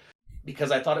happened," because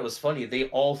I thought it was funny. They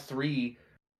all three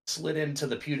slid into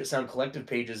the Puget Sound Collective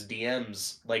page's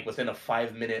DMs like within a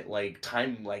 5 minute like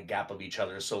time like gap of each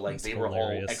other. So like That's they were all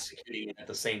hilarious. executing at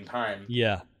the same time.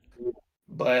 Yeah.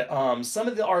 But some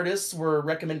of the artists were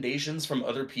recommendations from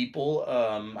other people.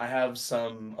 I have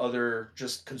some other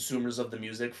just consumers of the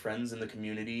music, friends in the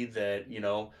community that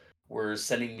were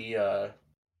sending me a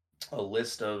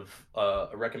list of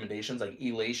recommendations, like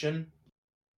Elation.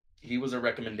 He was a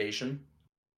recommendation.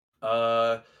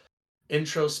 Uh,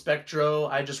 Intro Spectro.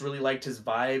 I just really liked his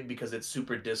vibe because it's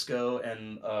super disco.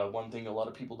 And one thing a lot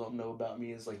of people don't know about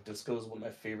me is like disco is one of my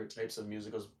favorite types of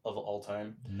music of all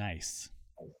time. Nice.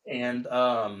 And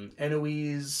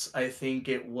Eloise, I think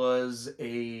it was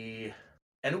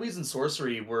Eloise and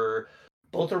Sorcery were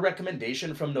both a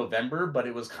recommendation from November, but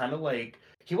it was kind of like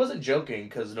he wasn't joking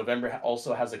because November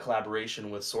also has a collaboration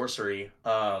with Sorcery.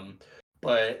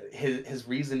 But his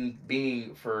reason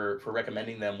being for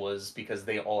recommending them was because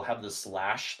they all have the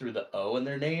slash through the O in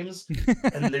their names,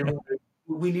 and they were like,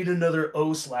 "We need another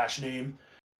O slash name."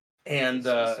 And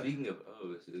Speaking of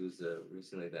it was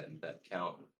recently that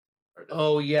count.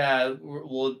 Oh yeah,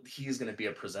 well he's gonna be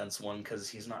a presents one because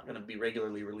he's not gonna be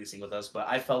regularly releasing with us. But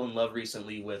I fell in love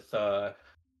recently with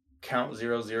Count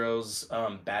Zero Zero's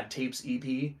Bad Tapes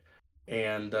EP,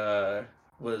 and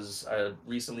was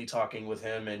recently talking with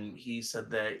him, and he said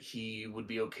that he would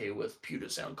be okay with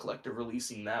Puget Sound Collective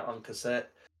releasing that on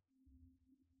cassette.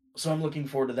 So I'm looking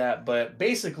forward to that. But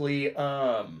basically,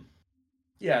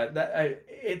 yeah,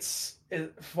 as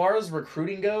far as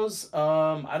recruiting goes,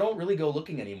 I don't really go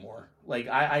looking anymore. Like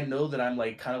I know that I'm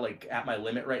like kind of like at my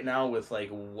limit right now with like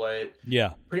what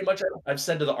Yeah. pretty much I've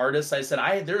said to the artists. I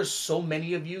said there's so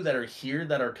many of you that are here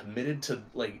that are committed to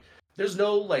like there's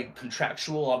no like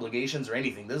contractual obligations or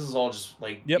anything. This is all just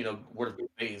like, Yep. word of good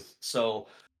faith. So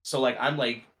like I'm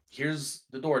like here's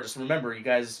the door. Just remember you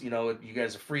guys, you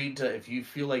guys are free to if you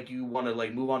feel like you want to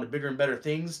like move on to bigger and better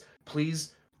things,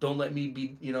 please don't let me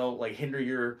be, like hinder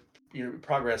your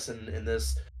progress in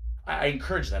this. I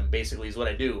encourage them basically is what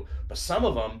I do. But some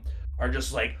of them are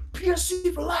just like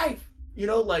PSC for life,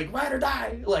 like ride or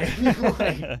die, like,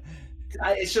 like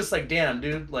it's just like damn,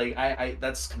 dude, like I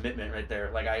that's commitment right there.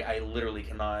 Like I literally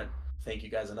cannot thank you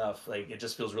guys enough. Like it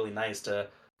just feels really nice to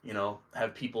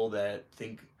have people that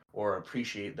think or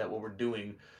appreciate that what we're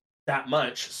doing that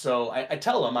much. So I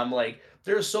tell them I'm like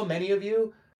there are so many of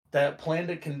you that plan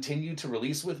to continue to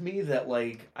release with me that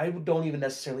like I don't even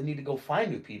necessarily need to go find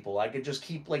new people. I could just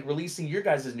keep like releasing your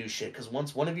guys' new shit because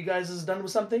once one of you guys is done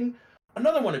with something,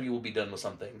 another one of you will be done with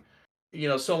something,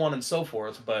 so on and so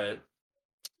forth. But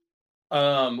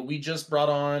we just brought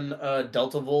on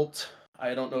Delta Volt.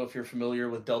 I don't know if you're familiar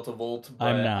with Delta Volt,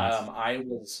 I'm but not. I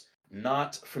was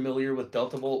not familiar with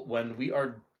Delta Volt when we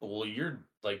are well, you're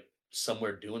like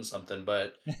somewhere doing something,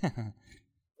 but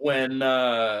when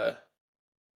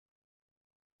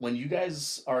when you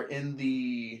guys are in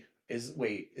the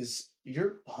is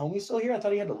your homie still here? I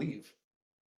thought he had to leave.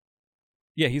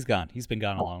 Yeah, he's gone. He's been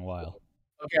gone a long while.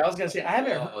 Okay, I was gonna say I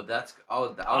haven't. Oh, that's I I was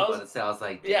was, about to say I was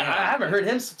like, yeah, I damn, haven't heard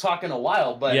him talk in a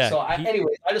while. But Yeah, so he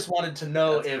anyway, I just wanted to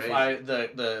know That's if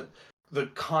crazy. the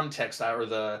context or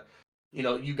the,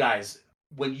 you guys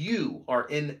when you are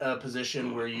in a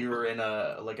position where you're in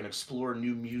a like an explore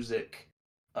new music,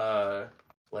 uh,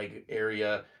 like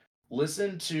area.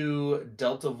 Listen to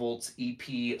Delta Volt's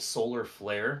EP Solar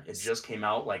Flare. It just came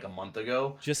out like a month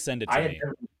ago. just send it I to had me.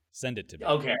 never, Send it to me.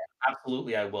 okay,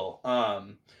 absolutely I will.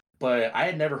 But I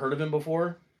had never heard of him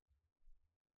before,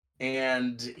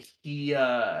 and he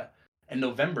in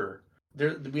November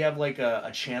there we have like a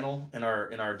channel in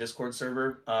our Discord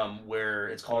server where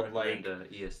it's called like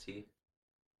EST.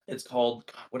 it's called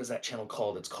what is that channel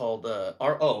called? It's called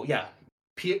RO, yeah,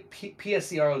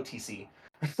 PSCROTC.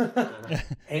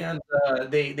 And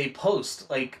they post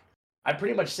like I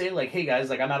pretty much say like, hey guys,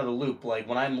 like I'm out of the loop. Like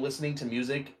when I'm listening to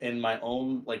music in my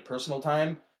own like personal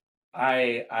time,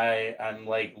 I'm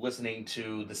like listening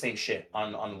to the same shit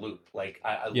on loop. Like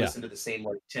I Yeah. listen to the same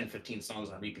like 10, 15 songs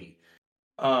on repeat.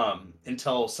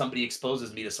 Until somebody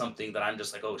exposes me to something that I'm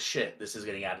just like, oh shit, this is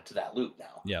getting added to that loop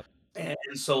now. Yep. And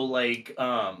so like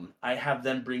I have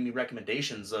them bring me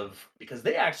recommendations of because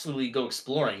they actually go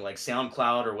exploring like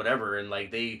SoundCloud or whatever and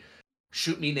like they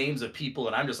shoot me names of people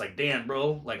and I'm just like, damn,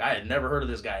 bro, like I had never heard of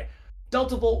this guy.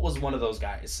 Delta Volt was one of those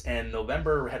guys, and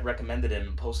November had recommended him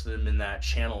and posted him in that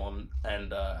channel,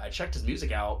 and I checked his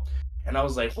music out, and I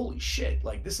was like, holy shit,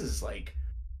 like this is like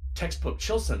textbook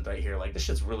chill synth right here, like this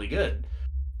shit's really good.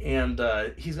 And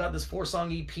he's got this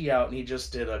 4-song EP out, and he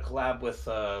just did a collab with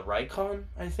Rycon,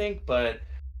 I think. But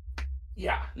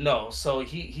yeah, no, so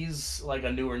he's like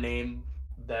a newer name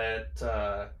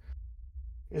that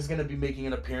is going to be making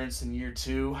an appearance in year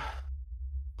 2.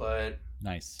 But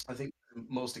Nice. I think what I'm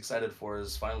most excited for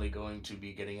is finally going to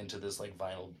be getting into this like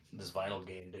vinyl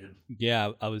game, dude.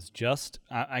 Yeah, I was just,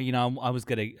 I'm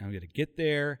gonna get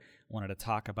there. I wanted to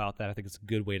talk about that. I think it's a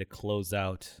good way to close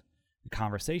out the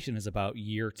conversation. Is about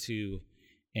year 2,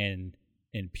 and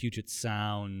Puget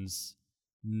Sound's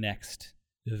next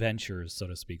ventures, so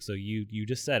to speak. So you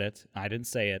just said it. I didn't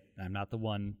say it. I'm not the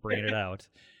one bringing it out.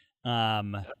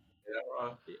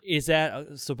 Is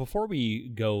that so? Before we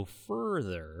go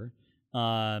further,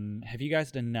 have you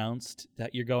guys announced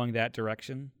that you're going that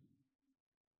direction?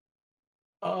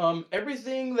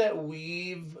 Everything that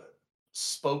we've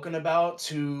spoken about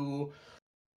to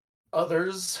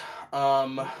others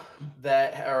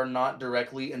that are not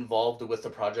directly involved with the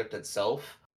project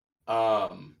itself,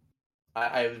 um,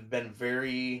 I've been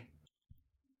very.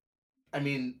 I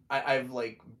mean, I've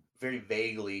like very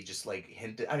vaguely just like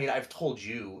hinted. I mean, I've told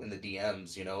you in the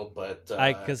DMs, but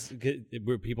Because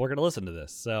people are going to listen to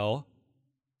this, so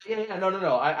yeah,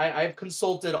 no. I've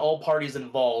consulted all parties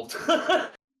involved.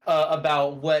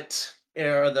 about what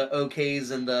are the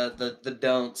okays and the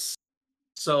don'ts.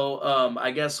 So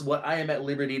I guess what I am at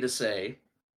liberty to say,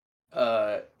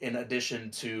 in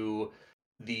addition to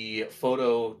the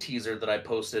photo teaser that I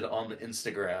posted on the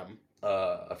Instagram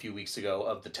a few weeks ago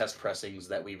of the test pressings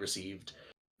that we received,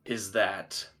 is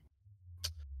that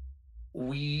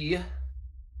we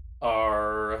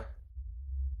are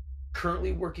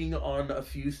currently working on a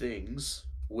few things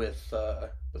with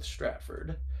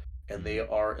Stratford, and they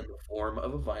are in the form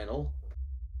of a vinyl,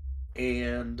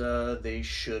 and they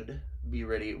should be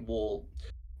ready. Well,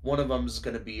 one of them's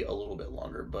going to be a little bit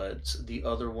longer, but the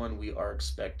other one we are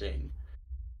expecting.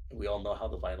 We all know how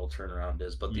the vinyl turnaround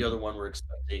is, but the other one we're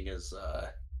expecting is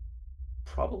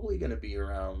probably going to be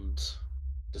around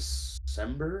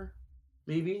December,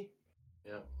 maybe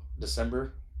Yeah.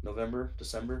 December, November,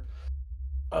 December.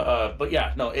 But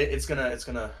yeah, no, it's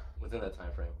gonna Within that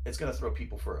time frame. it's gonna throw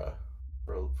people for a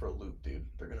loop, dude.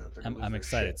 They're gonna lose I'm their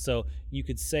excited. shit. So you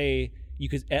could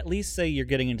at least say you're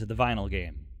getting into the vinyl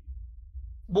game.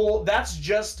 Well, that's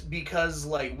just because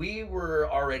like we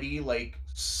were already like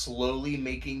slowly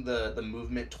making the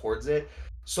movement towards it.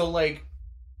 So like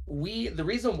the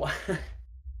reason why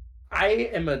I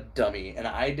am a dummy and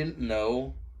I didn't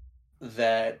know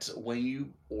that when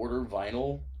you order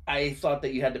vinyl, I thought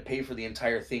that you had to pay for the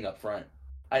entire thing up front.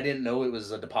 I didn't know it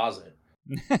was a deposit.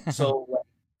 So, like,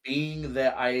 being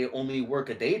that I only work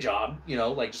a day job,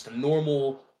 like just a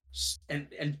normal,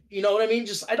 and you know what I mean?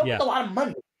 Just I don't Yeah. make a lot of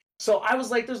money. So I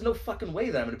was like, there's no fucking way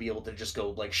that I'm gonna be able to just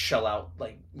go like shell out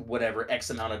like whatever X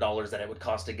amount of dollars that it would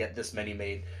cost to get this many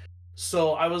made.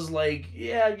 So I was like,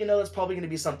 yeah, that's probably gonna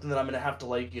be something that I'm gonna have to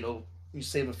like, you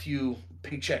save a few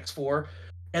paychecks for.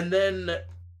 And then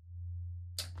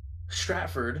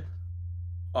Stratford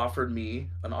offered me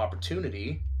an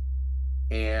opportunity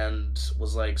and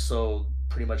was like, so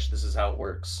pretty much this is how it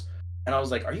works. And I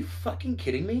was like, are you fucking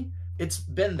kidding me? It's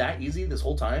been that easy this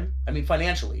whole time. I mean,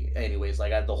 financially, anyways,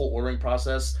 like the whole ordering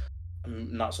process,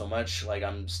 not so much. Like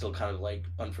I'm still kind of like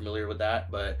unfamiliar with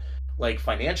that, but like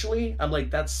financially, I'm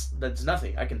like that's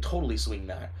nothing. I can totally swing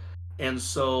that. And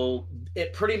so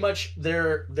it pretty much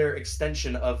their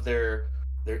extension of their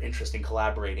interest in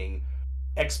collaborating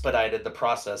expedited the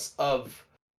process of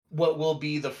what will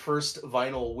be the first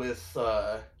vinyl with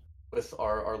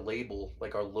our label,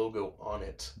 like our logo on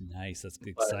it. Nice. That's But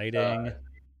exciting.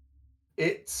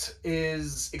 it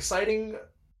is exciting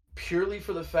purely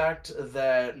for the fact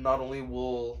that not only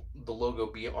will the logo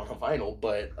be on a vinyl,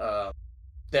 but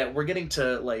that we're getting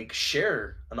to like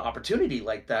share an opportunity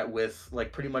like that with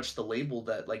like pretty much the label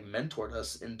that like mentored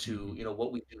us into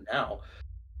what we do now.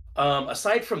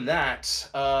 Aside from that,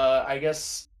 I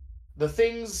guess the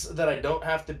things that I don't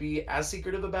have to be as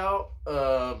secretive about,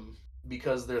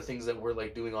 because they're things that we're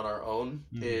like doing on our own,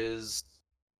 is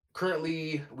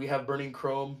currently we have Burning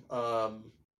Chrome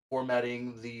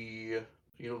formatting the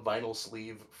vinyl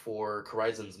sleeve for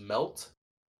Horizon's Melt.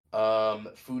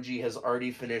 Fuji has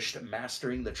already finished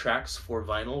mastering the tracks for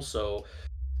vinyl, so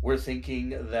we're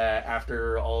thinking that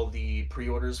after all the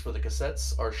pre-orders for the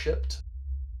cassettes are shipped,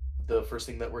 the first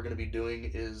thing that we're going to be doing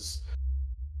is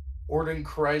ordering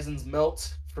Horizon's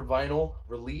Melt for vinyl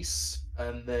release,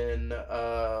 and then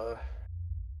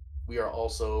we are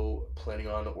also planning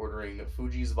on ordering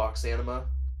Fuji's Vox Anima,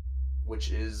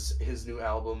 which is his new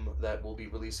album that will be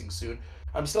releasing soon.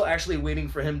 I'm still actually waiting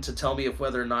for him to tell me if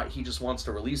whether or not he just wants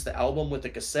to release the album with the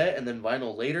cassette and then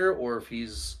vinyl later, or if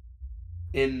he's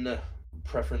in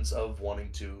preference of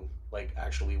wanting to like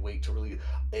actually wait to release.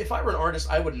 If I were an artist,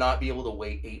 I would not be able to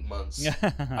wait 8 months. I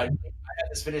have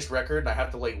this finished record and I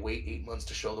have to like wait 8 months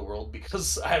to show the world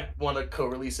because I want to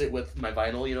co-release it with my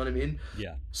vinyl. You know what I mean?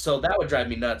 Yeah. So that would drive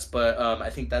me nuts. But I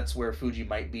think that's where Fuji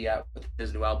might be at with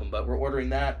his new album. But we're ordering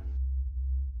that,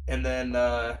 and then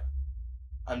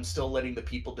I'm still letting the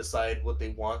people decide what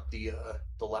they want the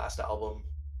last album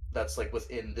that's like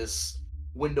within this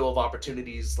window of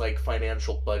opportunities, like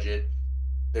financial budget.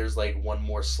 There's like one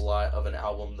more slot of an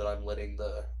album that I'm letting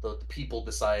the people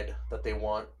decide that they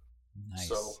want. Nice.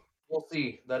 So we'll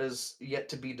see. That is yet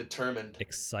to be determined.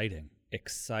 Exciting.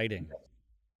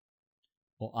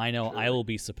 Well, I know I will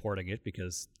be supporting it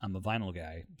because I'm a vinyl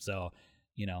guy. So,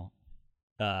 and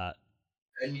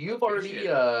you've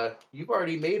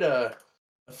already made a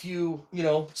few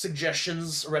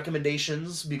suggestions,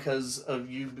 recommendations because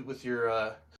of you with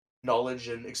your knowledge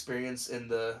and experience in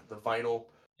the vinyl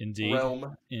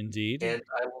realm. Indeed. And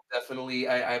I will definitely,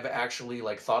 I've actually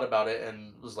like thought about it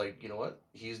and was like, you know what,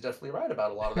 he's definitely right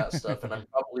about a lot of that stuff, and I'm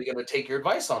probably going to take your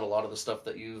advice on a lot of the stuff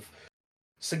that you've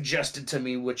suggested to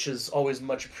me, which is always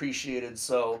much appreciated.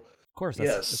 So of course,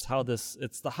 that's how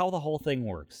how the whole thing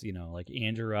works. Like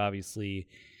Andrew obviously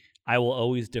I will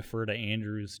always defer to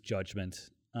Andrew's judgment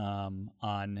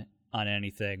on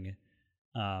anything.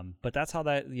 But that's how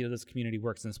this community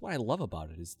works, and it's what I love about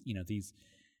it is these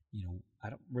I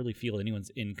don't really feel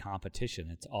anyone's in competition.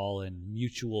 It's all in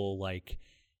mutual, like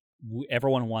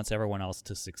everyone wants everyone else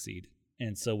to succeed.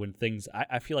 And so when things,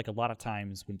 I feel like a lot of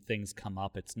times when things come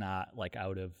up, it's not like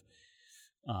out of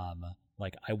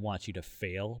like I want you to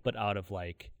fail, but out of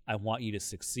like I want you to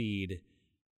succeed.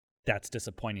 That's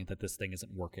disappointing that this thing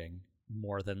isn't working,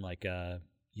 more than like a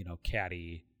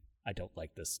catty, I don't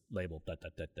like this label,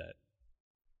 that.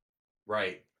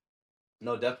 Right.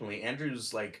 No, definitely.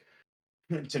 Andrew's like,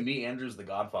 to me, Andrew's the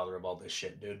godfather of all this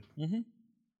shit, dude. Mm-hmm.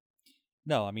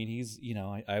 No, I mean, he's,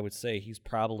 I would say he's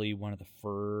probably one of the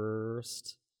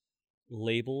first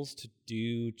labels to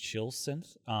do chill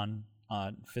synth on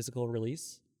physical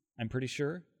release. I'm pretty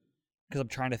sure, because I'm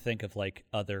trying to think of like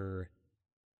other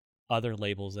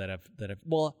labels that have.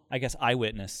 Well, I guess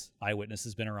Eyewitness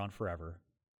has been around forever.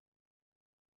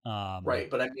 Right,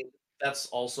 but I mean, that's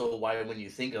also why when you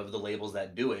think of the labels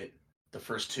that do it, the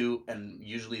first two and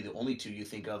usually the only two you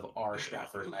think of are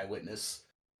Stratford and Eyewitness.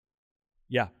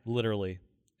 Yeah, literally,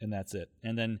 and that's it.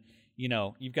 And then you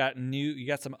got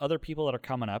some other people that are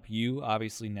coming up. You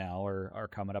obviously now are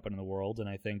coming up into the world, and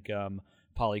I think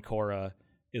Polycora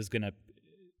is gonna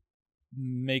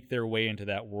make their way into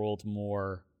that world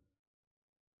more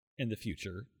in the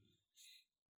future.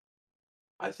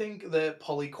 I think that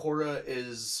Polycora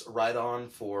is right on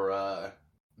for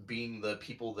being the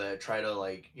people that try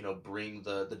to bring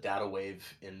the data wave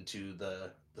into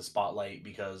the spotlight,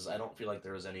 because I don't feel like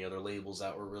there was any other labels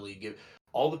that were really give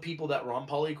all the people that were on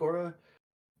Polycora.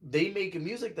 They make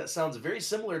music that sounds very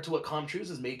similar to what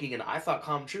Comtruse is making, and I thought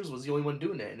Comtruse was the only one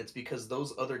doing it, and it's because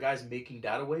those other guys making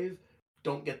data wave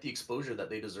don't get the exposure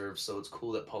that they deserve. So it's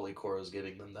cool that Polycora is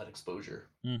giving them that exposure.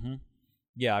 Mm-hmm.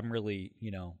 Yeah, I'm really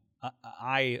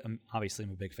I am obviously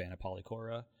I'm a big fan of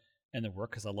Polycora and their work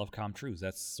because I love Comtruse.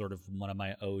 That's sort of one of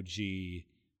my OG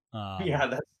Yeah,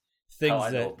 that's things how I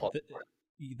know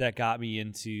that got me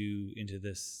into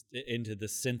the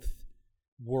synth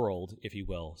world, if you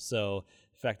will. So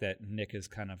the fact that Nick has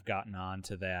kind of gotten on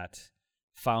to that,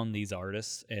 found these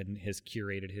artists and has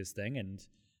curated his thing, and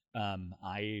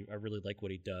I really like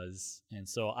what he does, and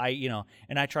so I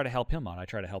try to help him out. I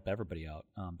try to help everybody out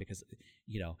because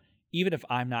even if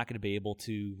I'm not going to be able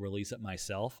to release it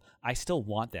myself, I still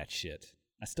want that shit.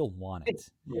 I still want it.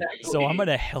 Exactly. So I'm going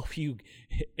to help you.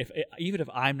 Even if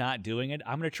I'm not doing it,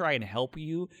 I'm going to try and help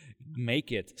you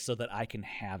make it so that I can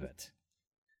have it.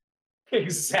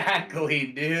 Exactly,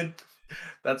 dude.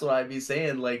 That's what I'd be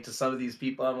saying, like, to some of these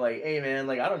people. I'm like, hey, man,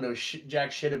 like, I don't know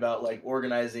jack shit about, like,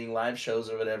 organizing live shows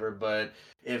or whatever, but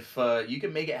if you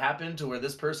can make it happen to where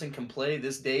this person can play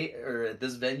this date or at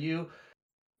this venue,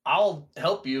 I'll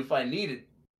help you if I need it.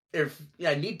 If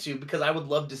I need to, because I would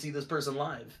love to see this person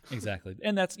live. Exactly.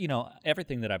 And that's,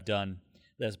 everything that I've done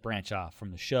that's branch off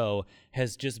from the show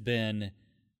has just been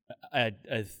a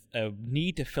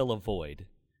need to fill a void.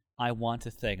 I want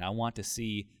to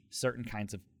see certain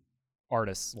kinds of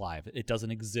artists live. It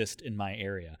doesn't exist in my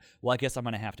area. Well, I guess I'm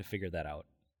going to have to figure that out.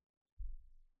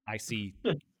 I see,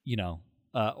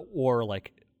 or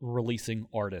like releasing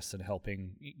artists and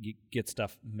helping get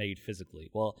stuff made physically.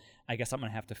 Well, I guess I'm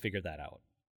going to have to figure that out.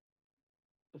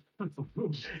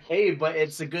 Hey, but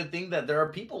it's a good thing that there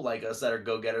are people like us that are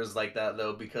go-getters like that,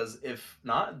 though, because if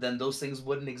not, then those things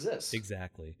wouldn't exist.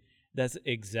 Exactly. That's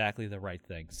exactly the right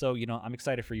thing. So, I'm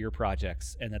excited for your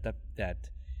projects, and that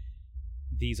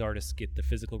these artists get the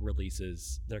physical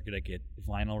releases. They're going to get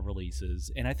vinyl releases.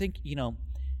 And I think,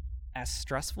 as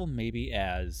stressful maybe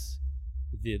as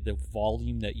the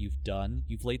volume that you've done,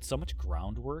 you've laid so much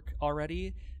groundwork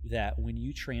already that when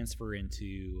you transfer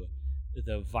into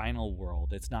the vinyl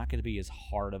world, it's not going to be as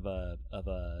hard of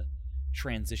a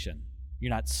transition. You're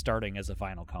not starting as a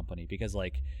vinyl company because,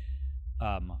 like,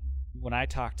 when I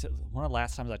talked to one of the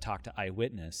last times I talked to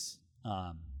Eyewitness,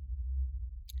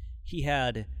 he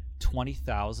had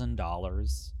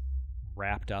 $20,000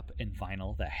 wrapped up in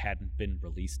vinyl that hadn't been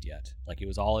released yet. Like, it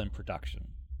was all in production.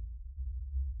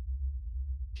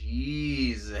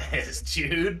 Jesus,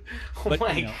 dude. Oh But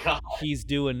my God. he's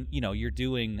doing, you're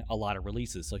doing a lot of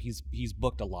releases, so he's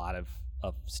booked a lot of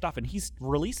stuff, and he's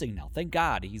releasing now. Thank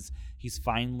God, he's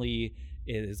finally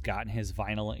has gotten his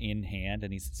vinyl in hand,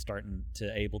 and he's starting to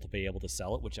be able to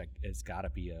sell it, which has got to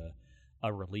be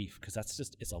a relief, because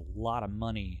it's a lot of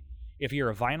money. If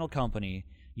you're a vinyl company,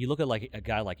 you look at like a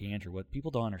guy like Andrew. What people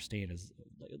don't understand is,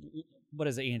 what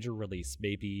does Andrew release?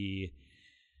 Maybe,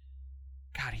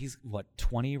 God, he's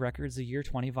 20 records a year,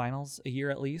 20 vinyls a year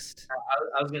at least.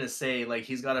 I was gonna say, like,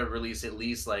 he's got to release at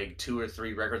least like 2 or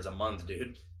 3 records a month,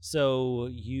 dude. So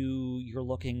you're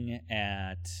looking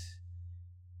at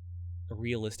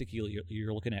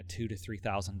you're looking at $2,000 to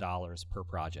 $3,000 per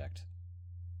project,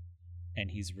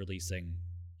 and he's releasing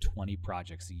 20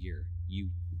 projects a year. You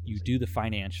do the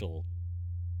financial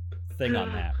thing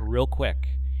on that real quick,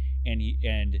 and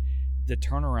the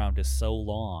turnaround is so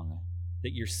long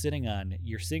that you're sitting on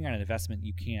an investment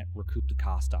you can't recoup the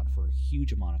cost on for a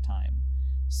huge amount of time.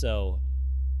 So,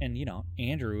 and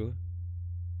Andrew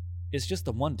is just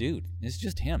the one dude. It's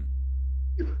just him.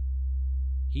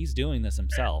 He's doing this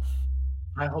himself.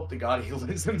 I hope to God he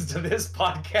listens to this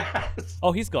podcast.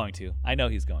 Oh, he's going to. I know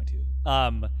he's going to.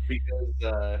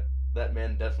 Because that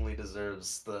man definitely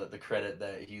deserves the credit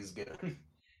that he's given.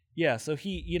 Yeah, so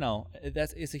he,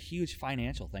 it's a huge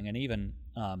financial thing, and even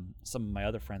some of my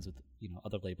other friends with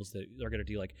other labels that are going to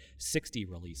do like 60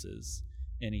 releases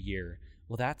in a year.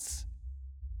 Well, that's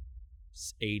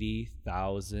 $80,000,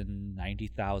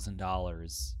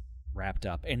 $90,000 wrapped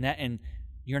up, and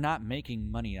you're not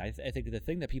making money. I think the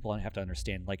thing that people have to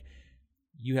understand, like,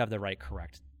 you have the right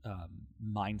correct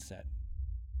mindset.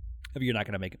 You're not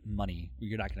going to make money.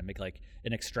 You're not going to make like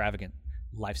an extravagant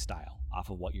lifestyle off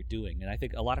of what you're doing. And I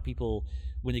think a lot of people,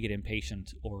 when they get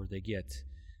impatient or they get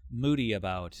moody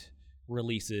about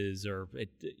releases or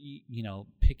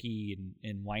picky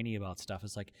and whiny about stuff,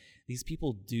 it's like these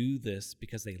people do this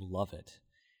because they love it.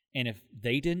 And if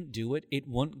they didn't do it, it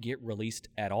wouldn't get released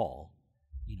at all.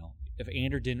 If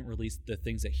Andrew didn't release the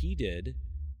things that he did,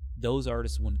 those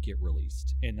artists wouldn't get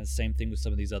released. And the same thing with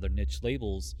some of these other niche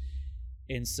labels.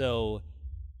 And so,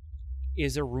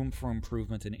 is there room for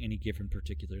improvement in any given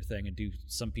particular thing? And do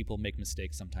some people make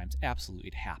mistakes sometimes? Absolutely,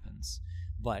 it happens.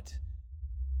 But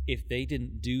if they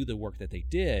didn't do the work that they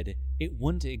did, it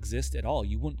wouldn't exist at all.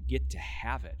 You wouldn't get to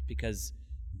have it, because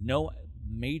no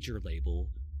major label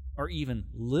or even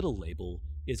little label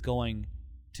is going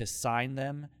to sign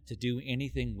them to do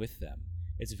anything with them.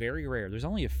 It's very rare. There's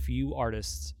only a few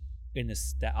artists in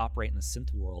this that operate in the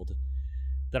synth world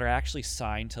that are actually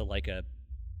signed to like a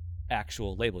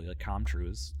actual label. Like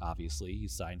Comtrue's, obviously,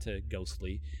 he's signed to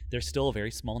Ghostly. They're still a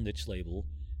very small niche label.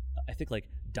 I think like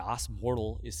Das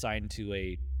Mortal is signed to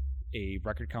a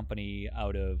record company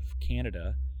out of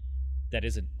Canada that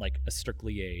isn't like a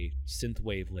strictly a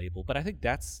synthwave label. But I'm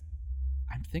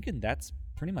thinking that's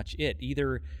pretty much it.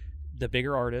 Either the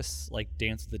bigger artists like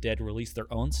Dance with the Dead release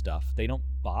their own stuff. They don't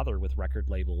bother with record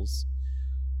labels,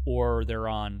 or they're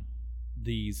on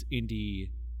these indie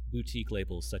boutique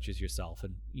labels such as yourself,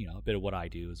 and a bit of what I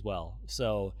do as well.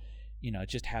 So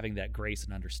just having that grace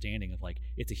and understanding of like,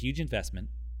 it's a huge investment,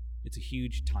 it's a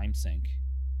huge time sink,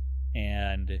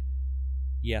 and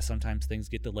yeah, sometimes things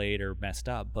get delayed or messed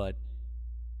up, but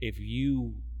if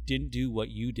you didn't do what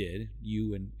you did,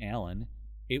 you and Alan,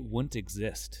 it wouldn't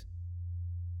exist.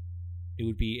 It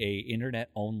would be a internet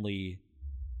only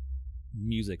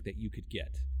music that you could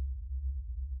get.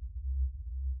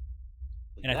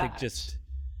 And I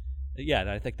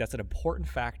think that's an important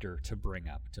factor to bring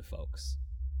up to folks.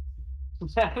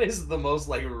 That is the most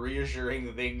like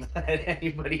reassuring thing that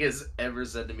anybody has ever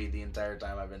said to me the entire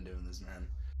time I've been doing this, man.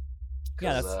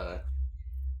 Yeah, that's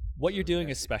what you're doing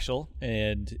is special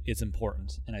and it's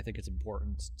important, and I think it's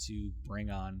important to bring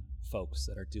on folks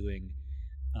that are doing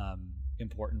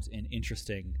important and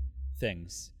interesting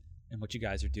things. And what you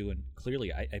guys are doing,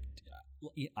 clearly,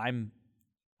 I'm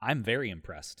very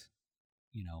impressed,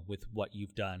 with what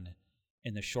you've done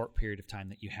in the short period of time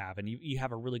that you have, and you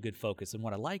have a really good focus. And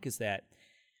what I like is that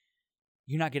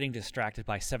you're not getting distracted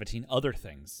by 17 other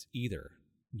things either.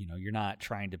 You're not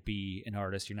trying to be an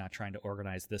artist. You're not trying to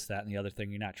organize this, that, and the other thing.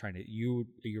 You're not trying to.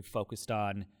 You're focused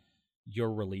on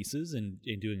your releases and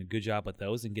doing a good job with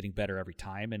those and getting better every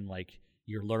time. And like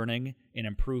you're learning and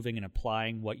improving and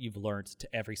applying what you've learned to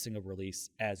every single release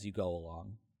as you go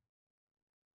along.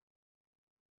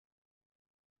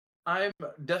 I'm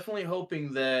definitely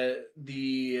hoping that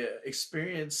the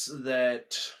experience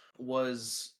that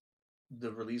was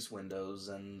the release windows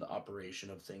and the operation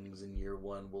of things in year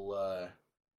one will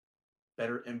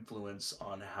better influence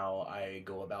on how I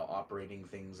go about operating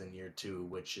things in year two,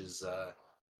 which is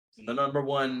the number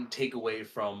one takeaway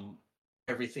from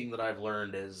everything that I've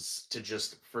learned is to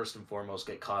just first and foremost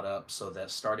get caught up, so that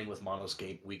starting with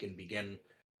Monoscape, we can begin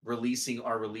releasing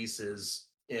our releases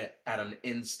at an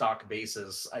in-stock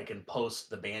basis. I can post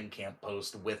the Bandcamp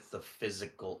post with the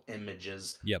physical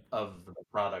images Yep. of the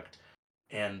product,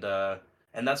 and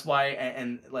that's why,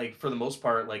 and like for the most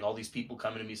part, like all these people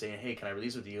coming to me saying, "Hey, can I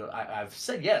release with you?" I've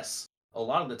said yes a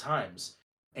lot of the times,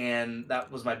 and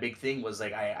that was my big thing. Was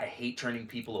like I hate turning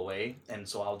people away, and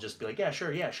so I'll just be like, "Yeah,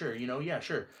 sure, yeah, sure, yeah,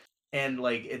 sure." And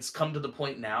like it's come to the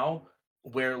point now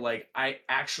where like I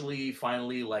actually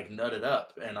finally like nutted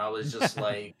up, and I was just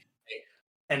like,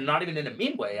 and not even in a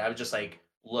mean way. I was just like,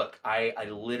 look, I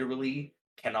literally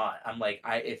cannot. I'm like,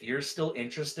 I if you're still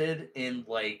interested in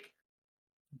like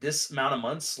this amount of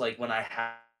months, like when I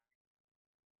have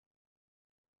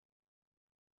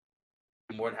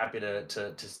more than happy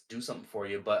to do something for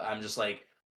you. But I'm just like,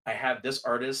 I have this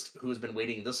artist who has been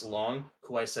waiting this long,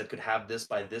 who I said could have this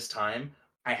by this time.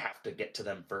 I have to get to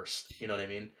them first. You know what I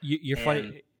mean? You're And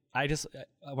funny.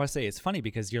 I want to say it's funny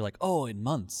because you're like, oh, in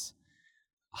months.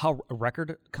 How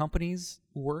record companies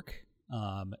work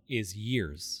is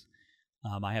years.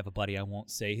 I have a buddy. I won't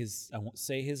say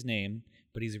his name,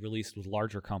 but he's released with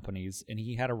larger companies, and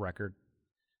he had a record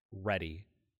ready,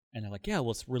 and they're like, yeah, well,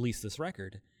 let's release this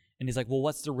record. And he's like, well,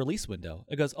 what's the release window?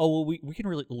 It goes, oh, well, we can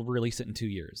release it in 2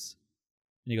 years.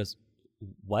 And he goes,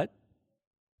 what?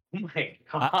 oh my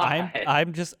god,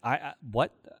 I'm just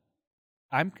what?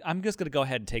 I'm just gonna go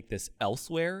ahead and take this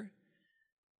elsewhere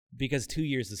because 2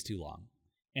 years is too long.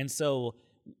 And so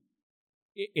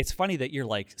it's funny that you're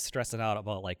like stressing out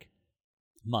about like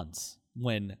months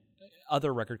when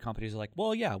other record companies are like,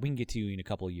 well, yeah, we can get to you in a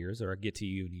couple of years or get to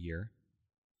you in a year.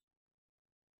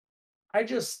 I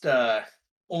just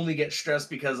only get stressed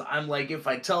because I'm like, if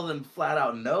I tell them flat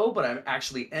out no, but I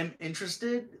actually am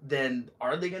interested, then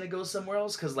are they gonna go somewhere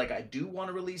else? Because like I do want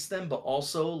to release them, but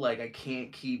also like I can't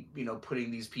keep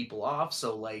putting these people off.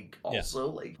 So like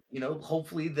also like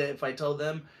hopefully that if I tell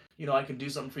them I can do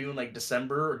something for you in like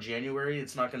December or January,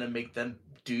 it's not gonna make them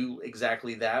do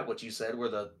exactly that what you said, where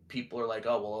the people are like,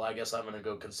 oh well, I guess I'm gonna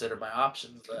go consider my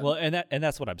options then. Well, and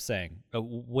that's what I'm saying.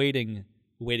 Waiting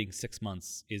 6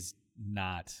 months is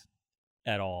not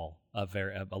at all a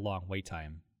long wait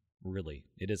time. Really,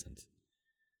 it isn't.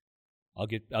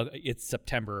 It's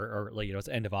September or it's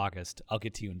end of August. I'll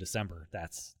get to you in December.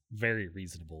 That's very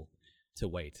reasonable to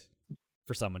wait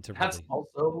for someone to That's really.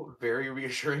 also very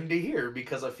reassuring to hear,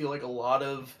 because I feel like a lot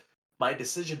of my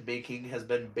decision making has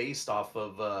been based off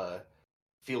of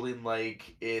feeling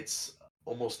like it's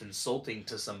almost insulting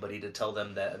to somebody to tell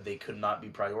them that they could not be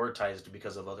prioritized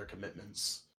because of other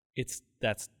commitments.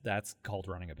 That's called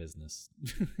running a business.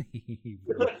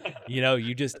 You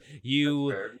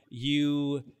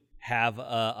have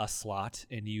a slot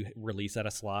and you release at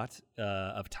a slot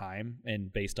of time,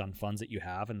 and based on funds that you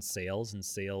have and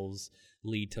sales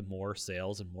lead to more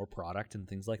sales and more product and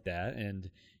things like that.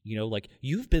 And like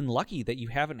you've been lucky that you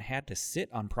haven't had to sit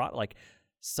on product. Like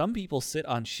some people sit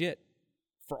on shit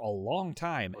for a long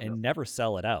time and never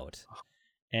sell it out.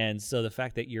 And so the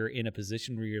fact that you're in a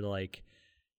position where you're like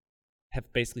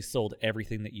have basically sold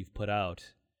everything that you've put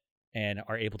out and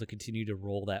are able to continue to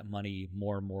roll that money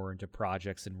more and more into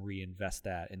projects and reinvest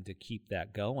that and to keep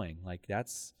that going, like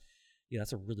that's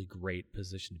a really great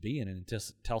position to be in. And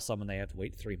just tell someone they have to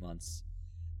wait 3 months,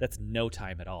 that's no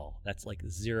time at all. That's like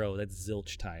zero. That's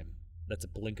zilch time. That's a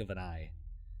blink of an eye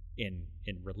in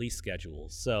release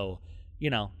schedules. So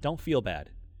don't feel bad.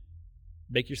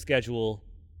 Make your schedule,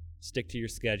 stick to your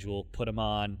schedule, put them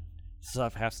on.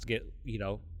 Stuff has to get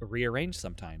rearranged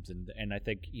sometimes, and I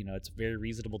think it's very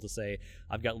reasonable to say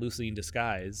I've got Lucy in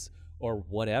Disguise or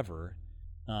whatever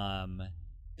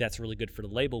that's really good for the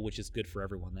label, which is good for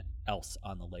everyone else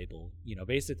on the label.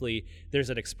 Basically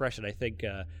there's an expression, I think,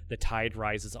 the tide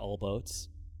rises all boats.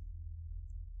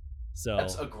 So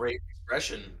that's a great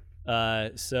expression.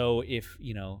 So if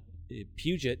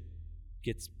Puget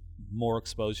gets more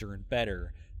exposure and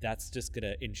better, that's just going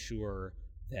to ensure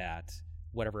that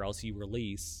whatever else you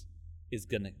release is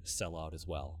going to sell out as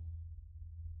well.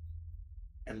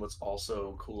 And what's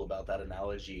also cool about that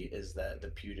analogy is that the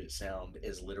Puget Sound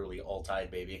is literally all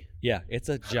tide, baby. Yeah, it's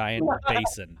a giant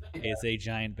basin. It's a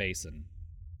giant basin.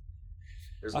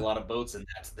 There's a lot of boats in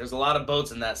that. There's a lot of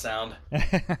boats in that sound.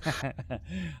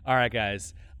 All right,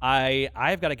 guys.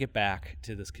 I've got to get back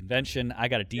to this convention. I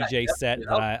got a DJ set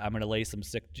that I'm going to lay some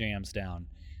sick jams down.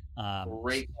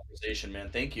 Great conversation, man.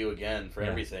 Thank you again for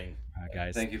everything. All right,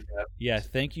 guys. Thank you for having me. Yeah,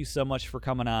 thank you so much for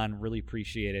coming on. Really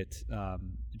appreciate it.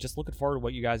 Just looking forward to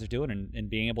what you guys are doing and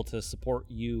being able to support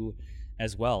you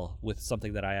as well with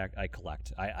something that I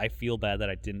collect. I feel bad that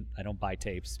I don't buy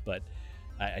tapes, but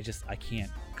I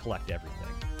can't collect everything.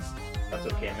 That's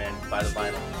okay, man. Buy the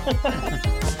vinyl.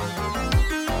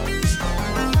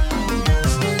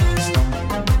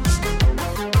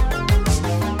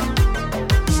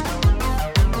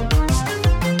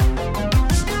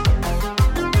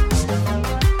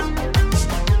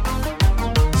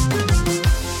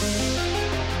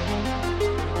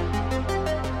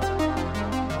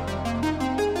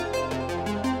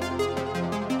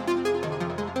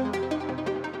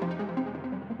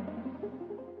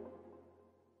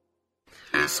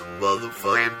 some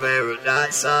motherfucking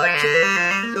Paradise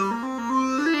Arcade.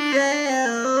 Ooh,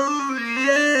 yeah,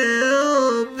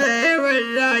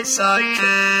 Paradise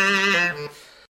Arcade.